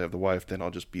 Once I have the wife, then I'll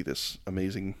just be this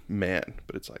amazing man.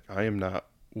 But it's like, I am not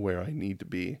where I need to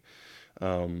be.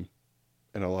 And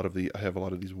I have a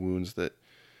lot of these wounds that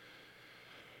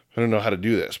I don't know how to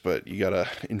do this, but you got to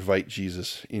invite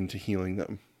Jesus into healing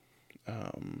them,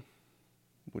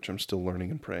 which I'm still learning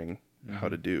and praying how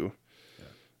to do,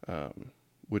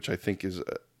 which I think is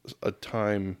a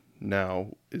time now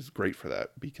is great for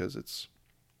that, because it's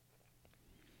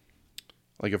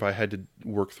like if I had to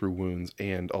work through wounds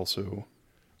and also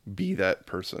be that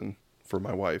person for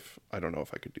my wife, I don't know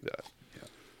if I could do that. Yeah.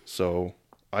 So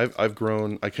I've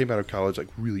grown. I came out of college like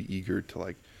really eager to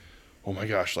like, oh my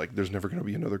gosh, like there's never going to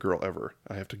be another girl ever.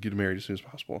 I have to get married as soon as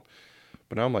possible.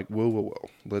 But now I'm like, whoa.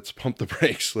 Let's pump the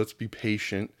brakes. Let's be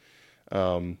patient.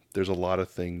 There's a lot of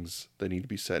things that need to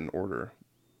be set in order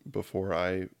before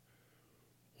I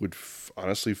would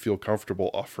honestly feel comfortable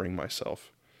offering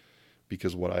myself,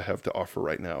 because what I have to offer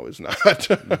right now is not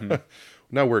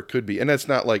not where it could be. And that's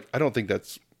not like, I don't think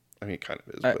that's, I mean, it kind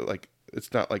of is, but like,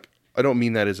 it's not like, I don't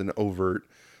mean that as an overt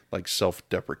like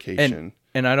self-deprecation.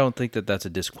 And I don't think that that's a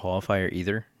disqualifier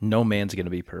either. No man's going to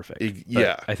be perfect.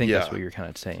 I think that's what you're kind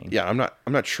of saying. Yeah, I'm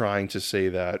not trying to say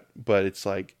that, but it's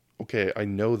like, okay, I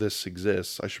know this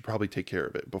exists. I should probably take care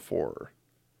of it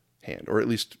beforehand, or at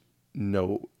least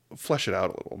flesh it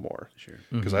out a little more. Sure.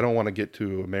 Because I don't want to get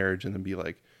to a marriage and then be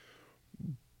like,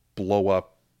 blow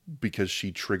up because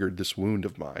she triggered this wound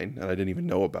of mine and I didn't even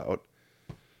know about.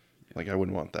 Like, I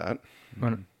wouldn't want that.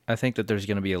 I think that there's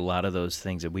going to be a lot of those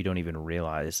things that we don't even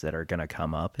realize that are going to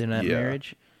come up in that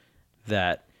marriage.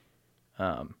 That,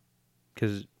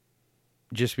 because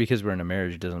just because we're in a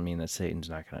marriage doesn't mean that Satan's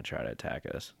not going to try to attack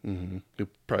us. Mm-hmm. He'll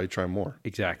probably try more.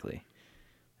 Exactly.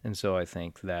 And so I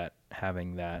think that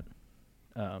having that,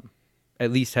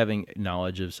 at least having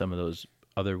knowledge of some of those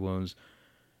other wounds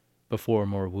before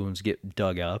more wounds get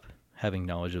dug up, having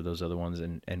knowledge of those other ones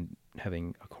and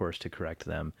having a course to correct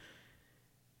them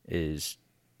is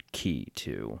key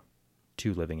to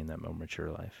living in that more mature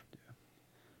life.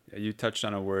 Yeah, you touched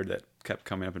on a word that kept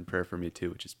coming up in prayer for me too,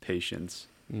 which is patience.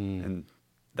 And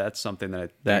that's something that I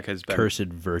think has been cursed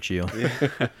virtue.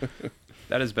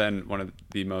 That has been one of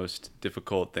the most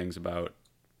difficult things about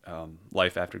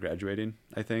life after graduating,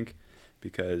 I think,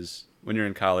 because when you're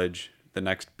in college, the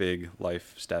next big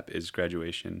life step is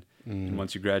graduation. And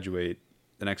once you graduate,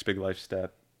 the next big life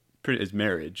step is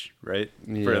marriage, right?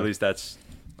 Yeah. For at least that's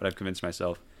what I've convinced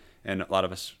myself. And a lot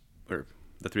of us, or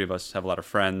the three of us, have a lot of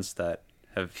friends that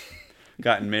have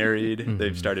gotten married.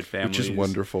 They've started families, which is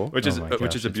wonderful. Which is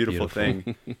a beautiful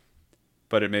thing.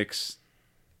 But it makes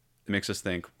us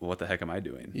think, well, what the heck am I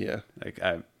doing? Yeah, like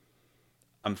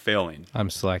I'm failing.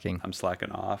 I'm slacking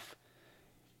off.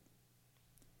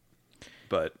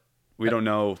 But we don't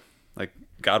know. Like,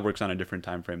 God works on a different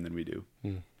time frame than we do,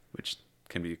 which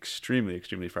can be extremely,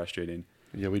 extremely frustrating.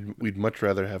 Yeah, we'd much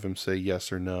rather have him say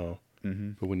yes or no.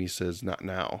 But when he says not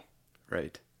now,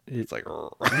 right, it's like,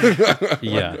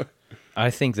 yeah. I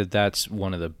think that that's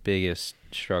one of the biggest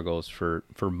struggles for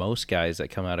most guys that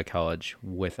come out of college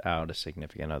without a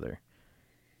significant other.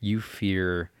 You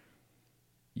fear,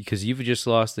 because you've just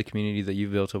lost the community that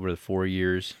you've built over the 4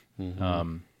 years,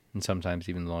 and sometimes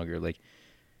even longer. Like,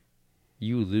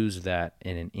 you lose that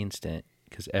in an instant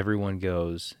because everyone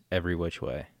goes every which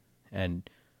way, and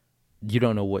you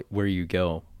don't know where you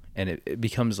go and it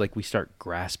becomes like we start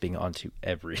grasping onto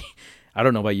every. I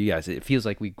don't know about you guys. It feels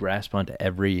like we grasp onto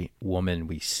every woman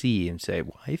we see and say,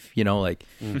 "Wife," like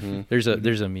there's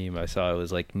a meme I saw. It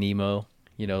was like Nemo,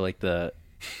 like the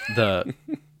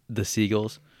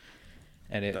seagulls,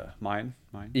 and it mine.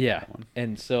 yeah, That one.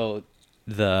 and so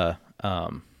the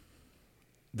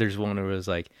there's one where it was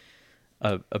like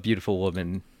a beautiful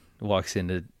woman walks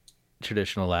into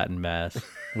traditional Latin mass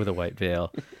with a white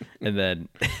veil, and then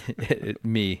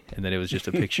me, and then it was just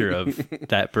a picture of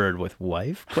that bird with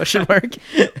wife ?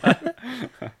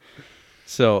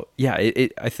 So yeah,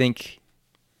 I think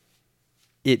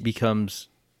it becomes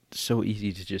so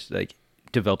easy to just like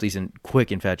develop these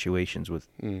quick infatuations with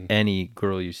any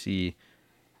girl you see,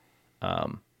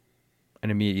 and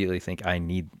immediately think I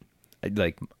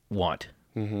want.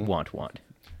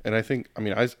 And I think,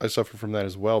 I suffer from that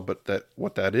as well, but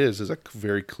what that is a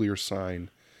very clear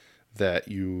sign that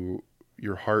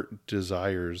your heart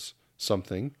desires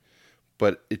something,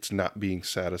 but it's not being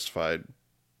satisfied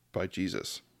by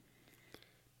Jesus.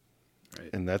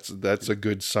 Right. And that's a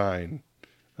good sign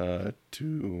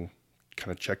to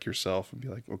kind of check yourself and be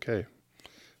like, okay,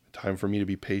 time for me to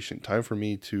be patient, time for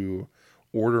me to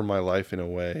order my life in a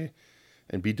way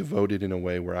and be devoted in a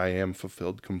way where I am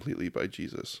fulfilled completely by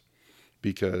Jesus.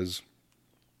 Because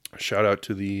shout out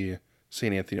to the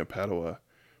St. Anthony of Padua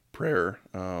prayer,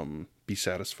 be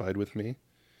satisfied with me.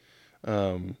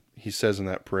 He says in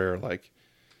that prayer, like,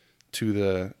 to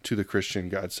the Christian,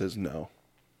 God says, no,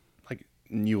 like,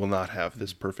 you will not have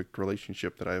this perfect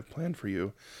relationship that I have planned for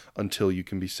you until you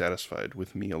can be satisfied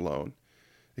with me alone,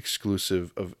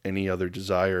 exclusive of any other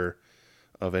desire,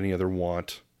 of any other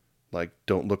want. Like,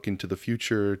 don't look into the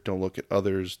future, don't look at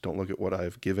others, don't look at what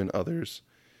I've given others.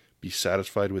 Be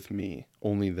satisfied with me.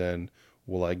 Only then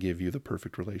will I give you the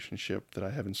perfect relationship that I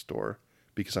have in store,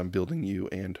 because I'm building you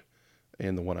and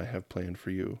the one I have planned for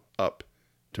you up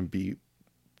to be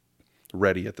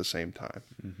ready at the same time.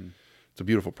 Mm-hmm. It's a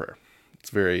beautiful prayer. It's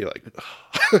very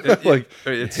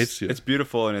it hits you. It's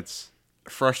beautiful and it's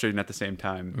frustrating at the same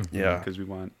time. Yeah, because we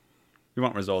want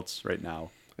results right now.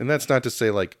 And that's not to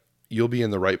say like you'll be in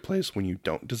the right place when you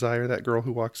don't desire that girl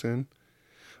who walks in.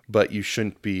 But you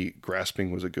shouldn't be,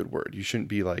 grasping was a good word. You shouldn't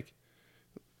be like,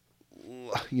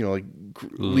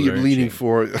 leaning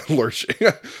for lurching.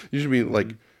 You should be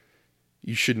like,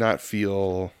 you should not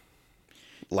feel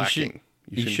lacking.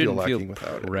 You shouldn't feel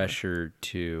without pressure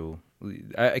to,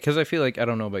 because I feel like, I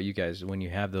don't know about you guys, when you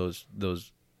have those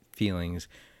feelings,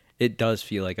 it does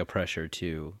feel like a pressure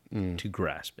to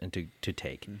grasp and to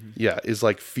take. Mm-hmm. Yeah, is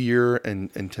like fear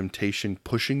and temptation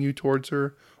pushing you towards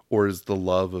her? Or is the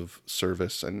love of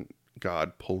service and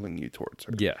God pulling you towards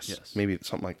her? Yes. Maybe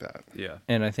something like that. Yeah.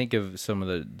 And I think of some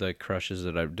of the crushes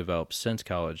that I've developed since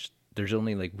college, there's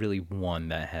only like really one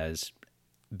that has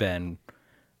been,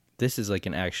 this is like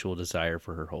an actual desire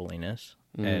for her holiness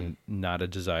and not a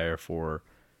desire for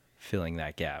filling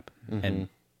that gap. Mm-hmm. And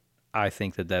I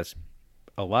think that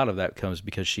a lot of that comes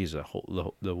because she's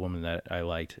the woman that I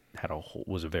liked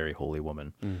was a very holy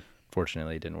woman.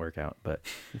 Fortunately, it didn't work out, but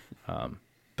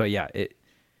yeah,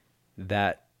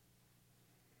 that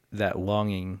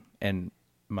longing and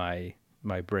my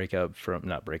not breakup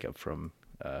from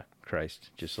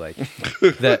Christ, just like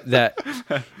that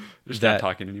just not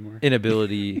talking anymore.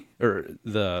 Inability or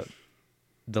the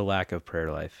lack of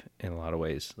prayer life in a lot of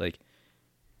ways, like,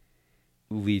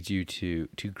 leads you to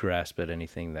grasp at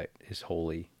anything that is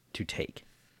holy, to take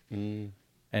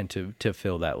and to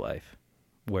fill that life,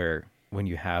 where when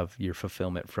you have your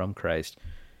fulfillment from Christ,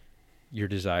 your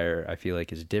desire, I feel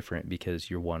like, is different because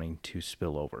you're wanting to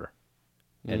spill over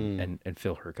and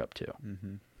fill her cup too.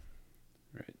 Mm-hmm.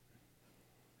 Right.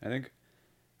 I think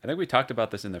we talked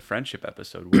about this in the friendship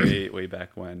episode way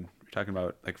back when. We're talking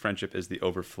about like friendship is the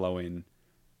overflowing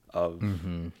of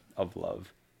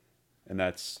love, and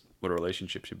that's what a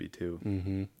relationship should be too.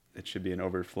 Mm-hmm. It should be an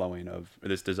overflowing of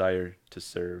this desire to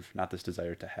serve, not this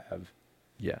desire to have.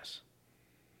 Yes.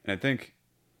 And I think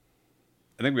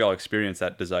we all experience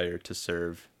that desire to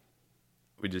serve.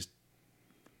 We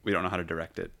don't know how to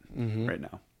direct it right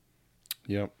now.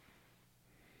 Yep.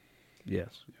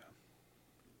 Yes. Yeah.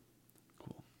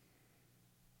 Cool.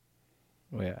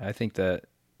 Well, yeah, I think that,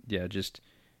 just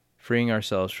freeing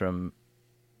ourselves from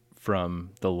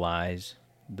the lies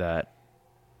that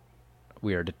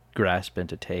we are to grasp and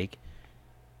to take,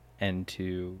 and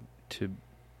to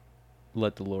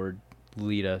let the Lord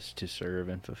lead us to serve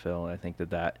and fulfill. And I think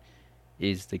that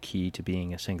is the key to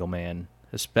being a single man,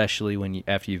 especially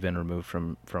after you've been removed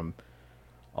from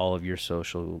all of your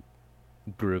social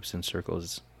groups and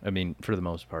circles. I mean, for the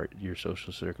most part, your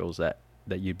social circles that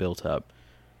you built up.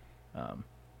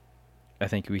 I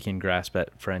think we can grasp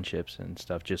at friendships and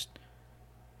stuff, just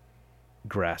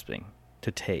grasping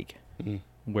to take,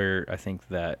 where I think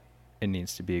that it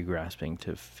needs to be a grasping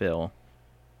to fill.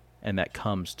 And that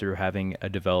comes through having a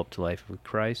developed life with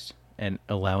Christ and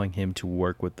allowing him to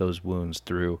work with those wounds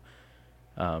through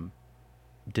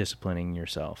disciplining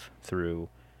yourself, through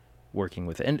working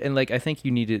with it. And like, I think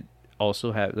you need to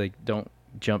also have, like, don't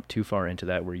jump too far into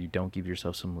that where you don't give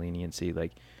yourself some leniency.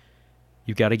 Like,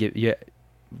 you got to give,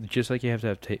 just like you have to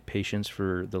have patience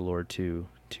for the Lord to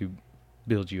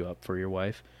build you up for your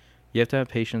wife, you have to have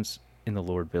patience in the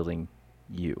Lord building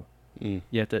you. You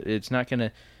have to, it's not going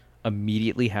to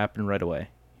immediately happen right away.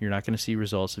 You're not going to see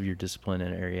results of your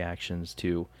disciplinary actions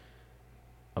to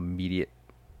immediate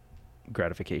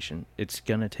gratification. It's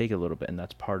going to take a little bit, and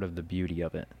that's part of the beauty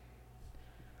of it.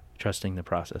 Trusting the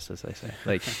process, as I say.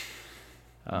 Like,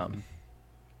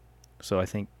 so I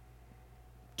think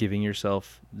giving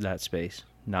yourself that space,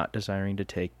 not desiring to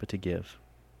take, but to give,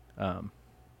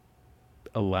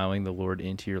 allowing the Lord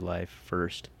into your life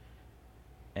first,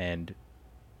 and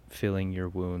filling your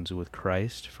wounds with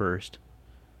Christ first,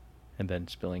 and then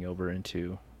spilling over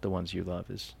into the ones you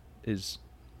love is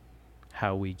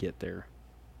how we get there.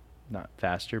 Not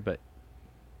faster, but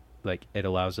like, it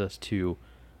allows us to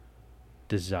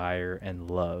desire and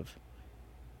love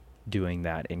doing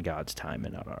that in God's time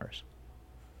and not ours.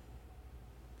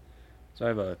 So I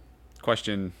have a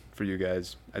question for you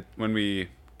guys. When we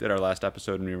did our last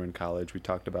episode when we were in college, we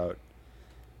talked about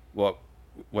what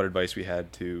advice we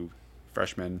had to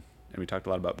freshmen, and we talked a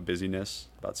lot about busyness,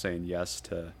 about saying yes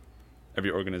to every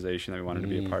organization that we wanted to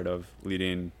be a part of,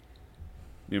 leading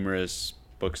numerous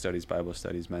book studies, Bible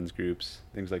studies, men's groups,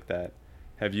 things like that.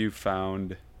 Have you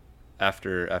found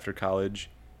after college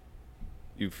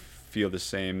you feel the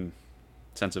same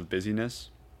sense of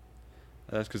busyness?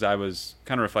 That's because I was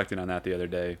kind of reflecting on that the other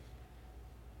day.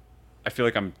 I feel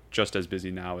like I'm just as busy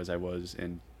now as I was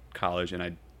in college, and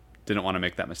I didn't want to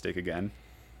make that mistake again,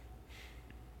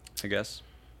 I guess.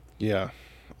 Yeah,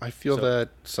 I feel that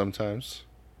sometimes.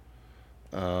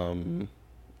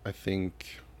 I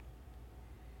think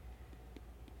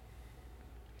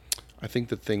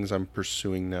the things I'm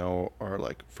pursuing now are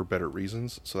like for better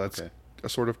reasons, so that's a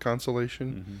sort of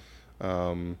consolation.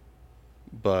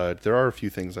 But there are a few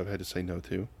things I've had to say no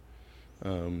to,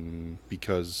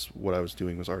 because what I was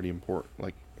doing was already important.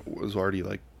 Like, was already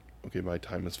like, okay, my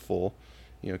time is full,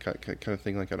 kind of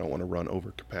thing. Like, I don't want to run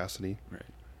over capacity. Right.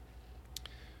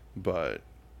 But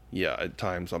yeah, at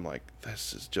times I'm like,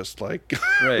 this is just like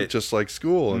right. just like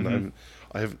school, and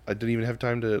I didn't even have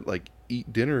time to like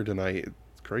eat dinner tonight.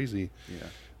 It's crazy. Yeah.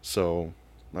 So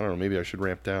I don't know. Maybe I should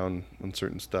ramp down on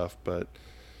certain stuff, but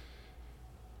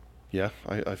yeah,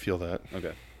 I feel that.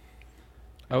 Okay.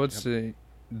 I would say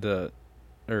what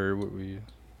were you?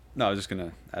 No, I was just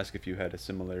gonna ask if you had a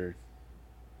similar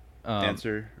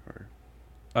answer, or.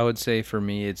 I would say for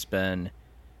me, it's been,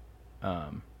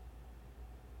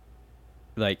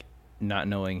 like, not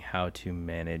knowing how to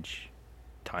manage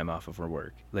time off of our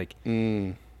work. Like,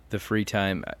 the free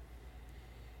time,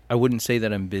 I wouldn't say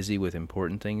that I'm busy with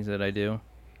important things that I do,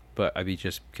 but I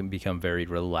can become very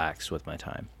relaxed with my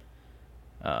time.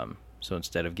 So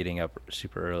instead of getting up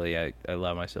super early, I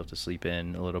allow myself to sleep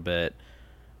in a little bit,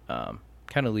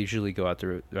 kind of leisurely go out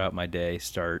throughout my day,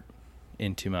 start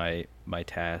into my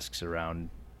tasks around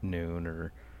noon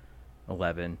or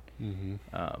 11.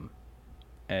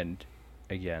 And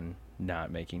again,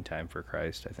 not making time for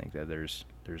Christ. I think that there's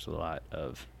a lot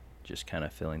of just kind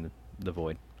of filling the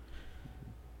void.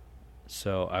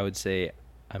 So I would say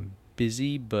I'm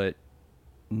busy, but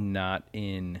not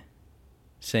in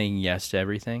saying yes to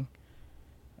everything,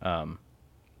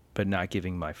 but not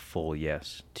giving my full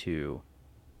yes to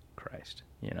Christ,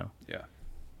 Yeah.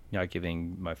 Not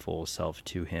giving my full self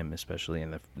to him, especially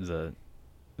in the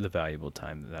valuable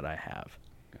time that I have.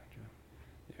 Gotcha.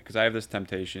 Yeah, because I have this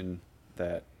temptation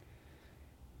that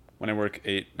when I work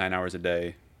 8-9 hours a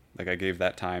day, like, I gave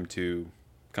that time to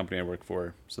the company I work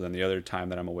for. So then the other time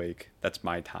that I'm awake, that's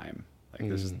my time. Like,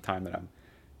 this is the time that I'm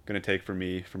going to take for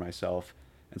me, for myself.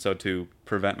 And so to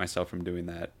prevent myself from doing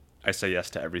that, I say yes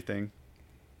to everything,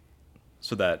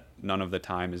 so that none of the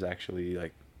time is actually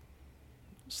like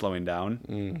slowing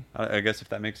down. I guess, if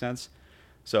that makes sense.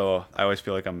 So I always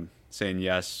feel like I'm saying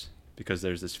yes because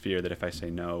there's this fear that if I say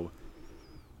no,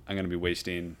 I'm going to be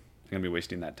wasting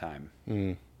that time.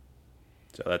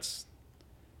 So that's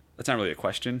not really a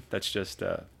question. That's just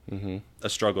a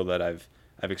struggle that I've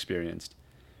experienced,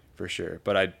 for sure.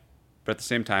 But at the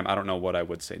same time, I don't know what I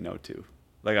would say no to.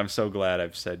 Like, I'm so glad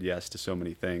I've said yes to so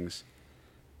many things,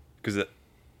 because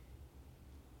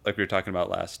like we were talking about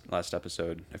last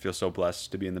episode, I feel so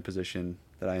blessed to be in the position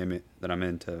that I'm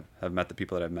in, to have met the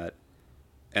people that I've met,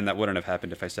 and that wouldn't have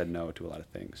happened if I said no to a lot of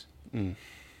things.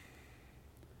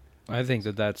 I think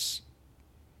that's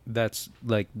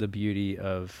like the beauty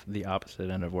of the opposite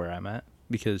end of where I'm at,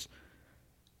 because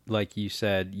like you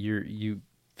said, you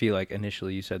feel like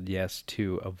initially you said yes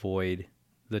to avoid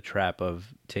the trap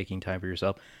of taking time for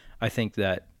yourself. I think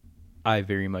that I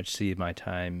very much see my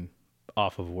time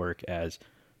off of work as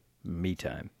me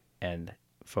time and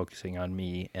focusing on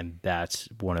me, and that's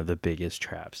one of the biggest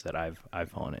traps that I've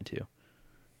fallen into,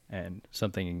 and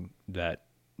something that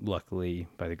luckily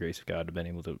by the grace of God I've been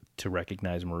able to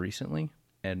recognize more recently,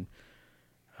 and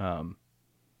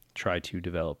try to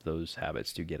develop those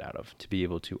habits to get out of, to be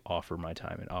able to offer my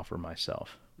time and offer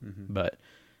myself. But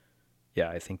yeah,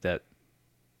 I think that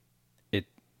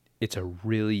it's a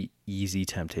really easy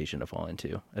temptation to fall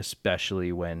into,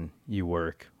 especially when you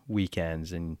work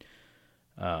weekends and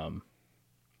you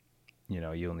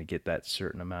only get that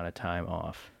certain amount of time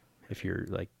off. If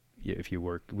you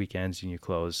work weekends and you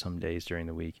close some days during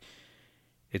the week,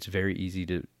 it's very easy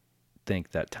to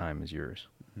think that time is yours.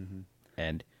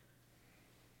 And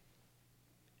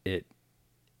it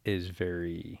is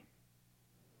very,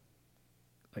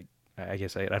 like, I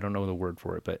guess I don't know the word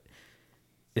for it, but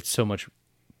it's so much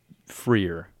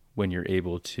freer when you're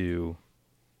able to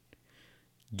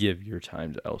give your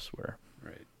time to elsewhere.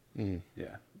 Right.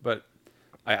 Yeah. But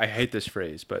I hate this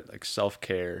phrase, but like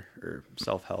self-care or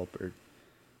self-help, or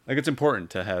like, it's important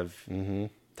to have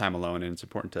time alone, and it's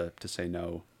important to say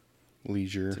no.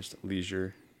 Leisure. Just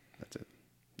leisure. That's it.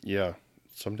 Yeah.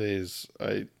 Some days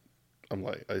I'm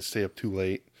like, I stay up too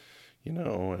late,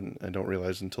 and I don't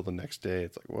realize until the next day.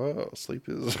 It's like, whoa, sleep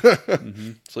is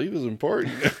sleep is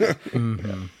important.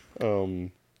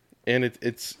 And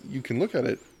it's you can look at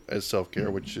it as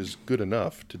self-care, which is good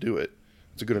enough to do it.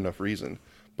 It's a good enough reason.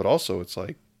 But also it's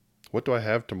like, what do I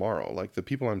have tomorrow? Like, the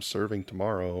people I'm serving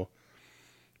tomorrow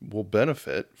will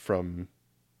benefit from,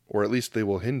 or at least they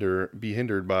will be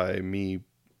hindered by me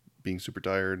being super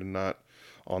tired and not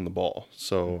on the ball.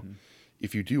 So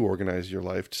if you do organize your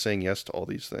life to saying yes to all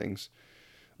these things,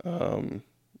 then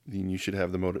you should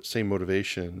have the same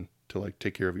motivation to like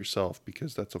take care of yourself,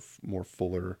 because that's a more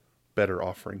fuller, better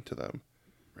offering to them.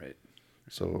 Right.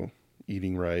 So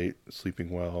eating right, sleeping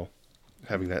well,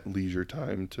 having that leisure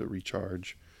time to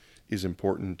recharge is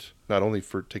important, not only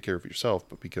for take care of yourself,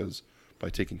 but because by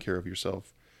taking care of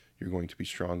yourself, you're going to be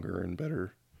stronger and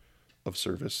better of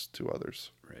service to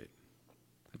others. Right.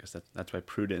 I guess that's why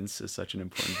prudence is such an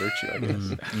important virtue, I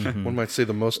guess. One might say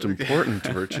the most important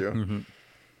virtue.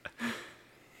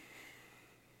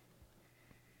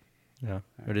 Yeah,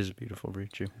 it is a beautiful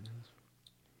virtue.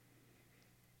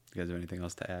 You guys have anything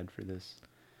else to add for this?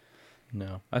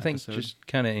 No, I think episode? just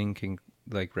kind of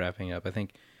like wrapping up, I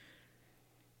think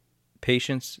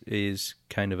patience is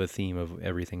kind of a theme of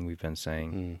everything we've been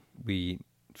saying. We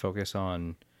focus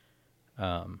on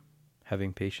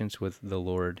having patience with the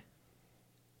Lord,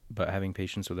 but having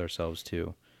patience with ourselves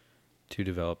too, to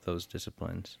develop those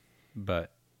disciplines.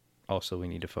 But also we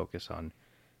need to focus on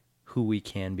who we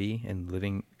can be and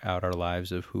living out our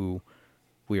lives of who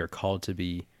we are called to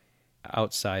be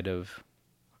outside of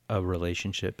a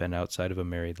relationship and outside of a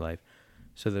married life,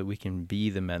 so that we can be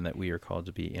the men that we are called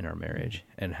to be in our marriage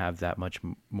and have that much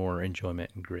more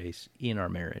enjoyment and grace in our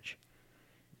marriage.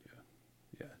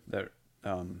 Yeah.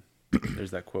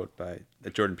 There's that quote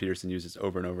that Jordan Peterson uses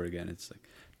over and over again. It's like,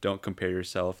 don't compare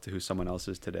yourself to who someone else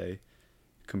is today.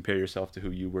 Compare yourself to who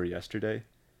you were yesterday.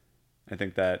 I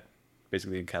think that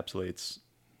basically encapsulates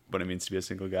what it means to be a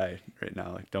single guy right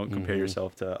now. Like, don't compare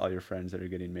yourself to all your friends that are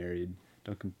getting married.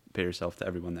 Don't compare yourself to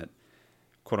everyone that,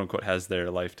 quote unquote, has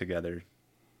their life together.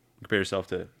 Compare yourself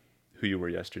to who you were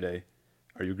yesterday.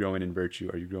 Are you growing in virtue?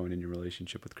 Are you growing in your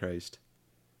relationship with Christ?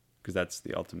 Because that's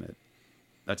the ultimate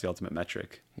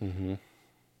metric.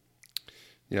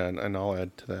 Yeah, and I'll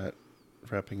add to that,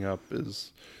 wrapping up,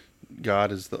 is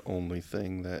God is the only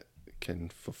thing that can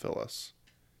fulfill us.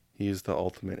 He is the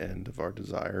ultimate end of our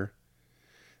desire.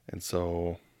 And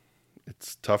so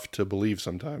it's tough to believe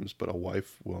sometimes, but a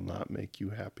wife will not make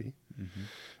you happy.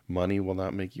 Money will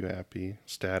not make you happy.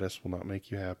 Status will not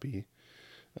make you happy.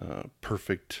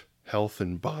 Perfect health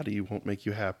and body won't make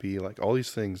you happy. Like, all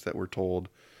these things that we're told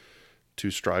to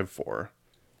strive for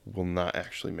will not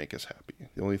actually make us happy.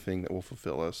 The only thing that will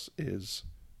fulfill us is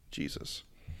Jesus.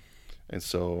 And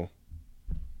so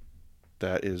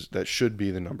that should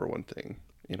be the number one thing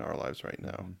in our lives right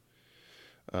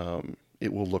now.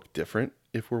 It will look different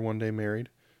if we're one day married,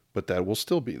 but that will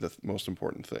still be the most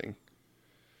important thing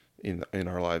in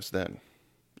our lives then.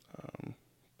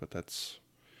 But that's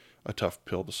a tough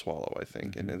pill to swallow, I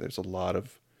think. And there's a lot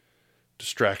of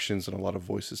distractions and a lot of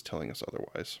voices telling us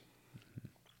otherwise.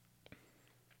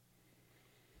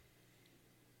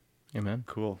 Amen.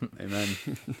 Cool. Amen.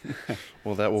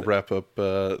 Well, that will wrap up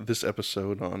this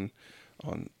episode on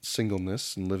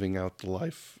singleness and living out the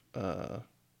life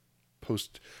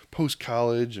post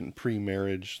college and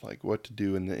pre-marriage, like what to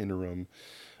do in the interim.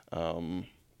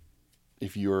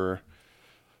 If you're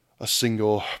a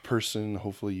single person,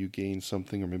 hopefully you gain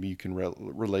something, or maybe you can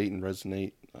relate and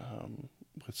resonate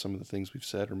with some of the things we've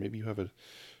said, or maybe you have a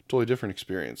totally different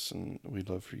experience, and we'd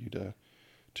love for you to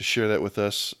share that with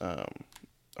us.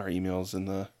 Our email's in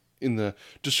the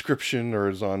description, or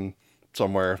is on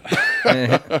somewhere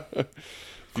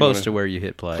Close to where you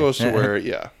hit play. Close to where,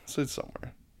 yeah, so it's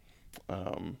somewhere.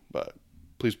 But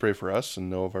please pray for us and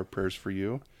know of our prayers for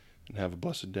you, and have a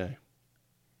blessed day.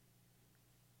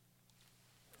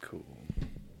 Cool.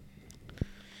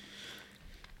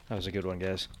 That was a good one,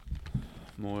 guys.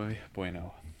 Muy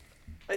bueno.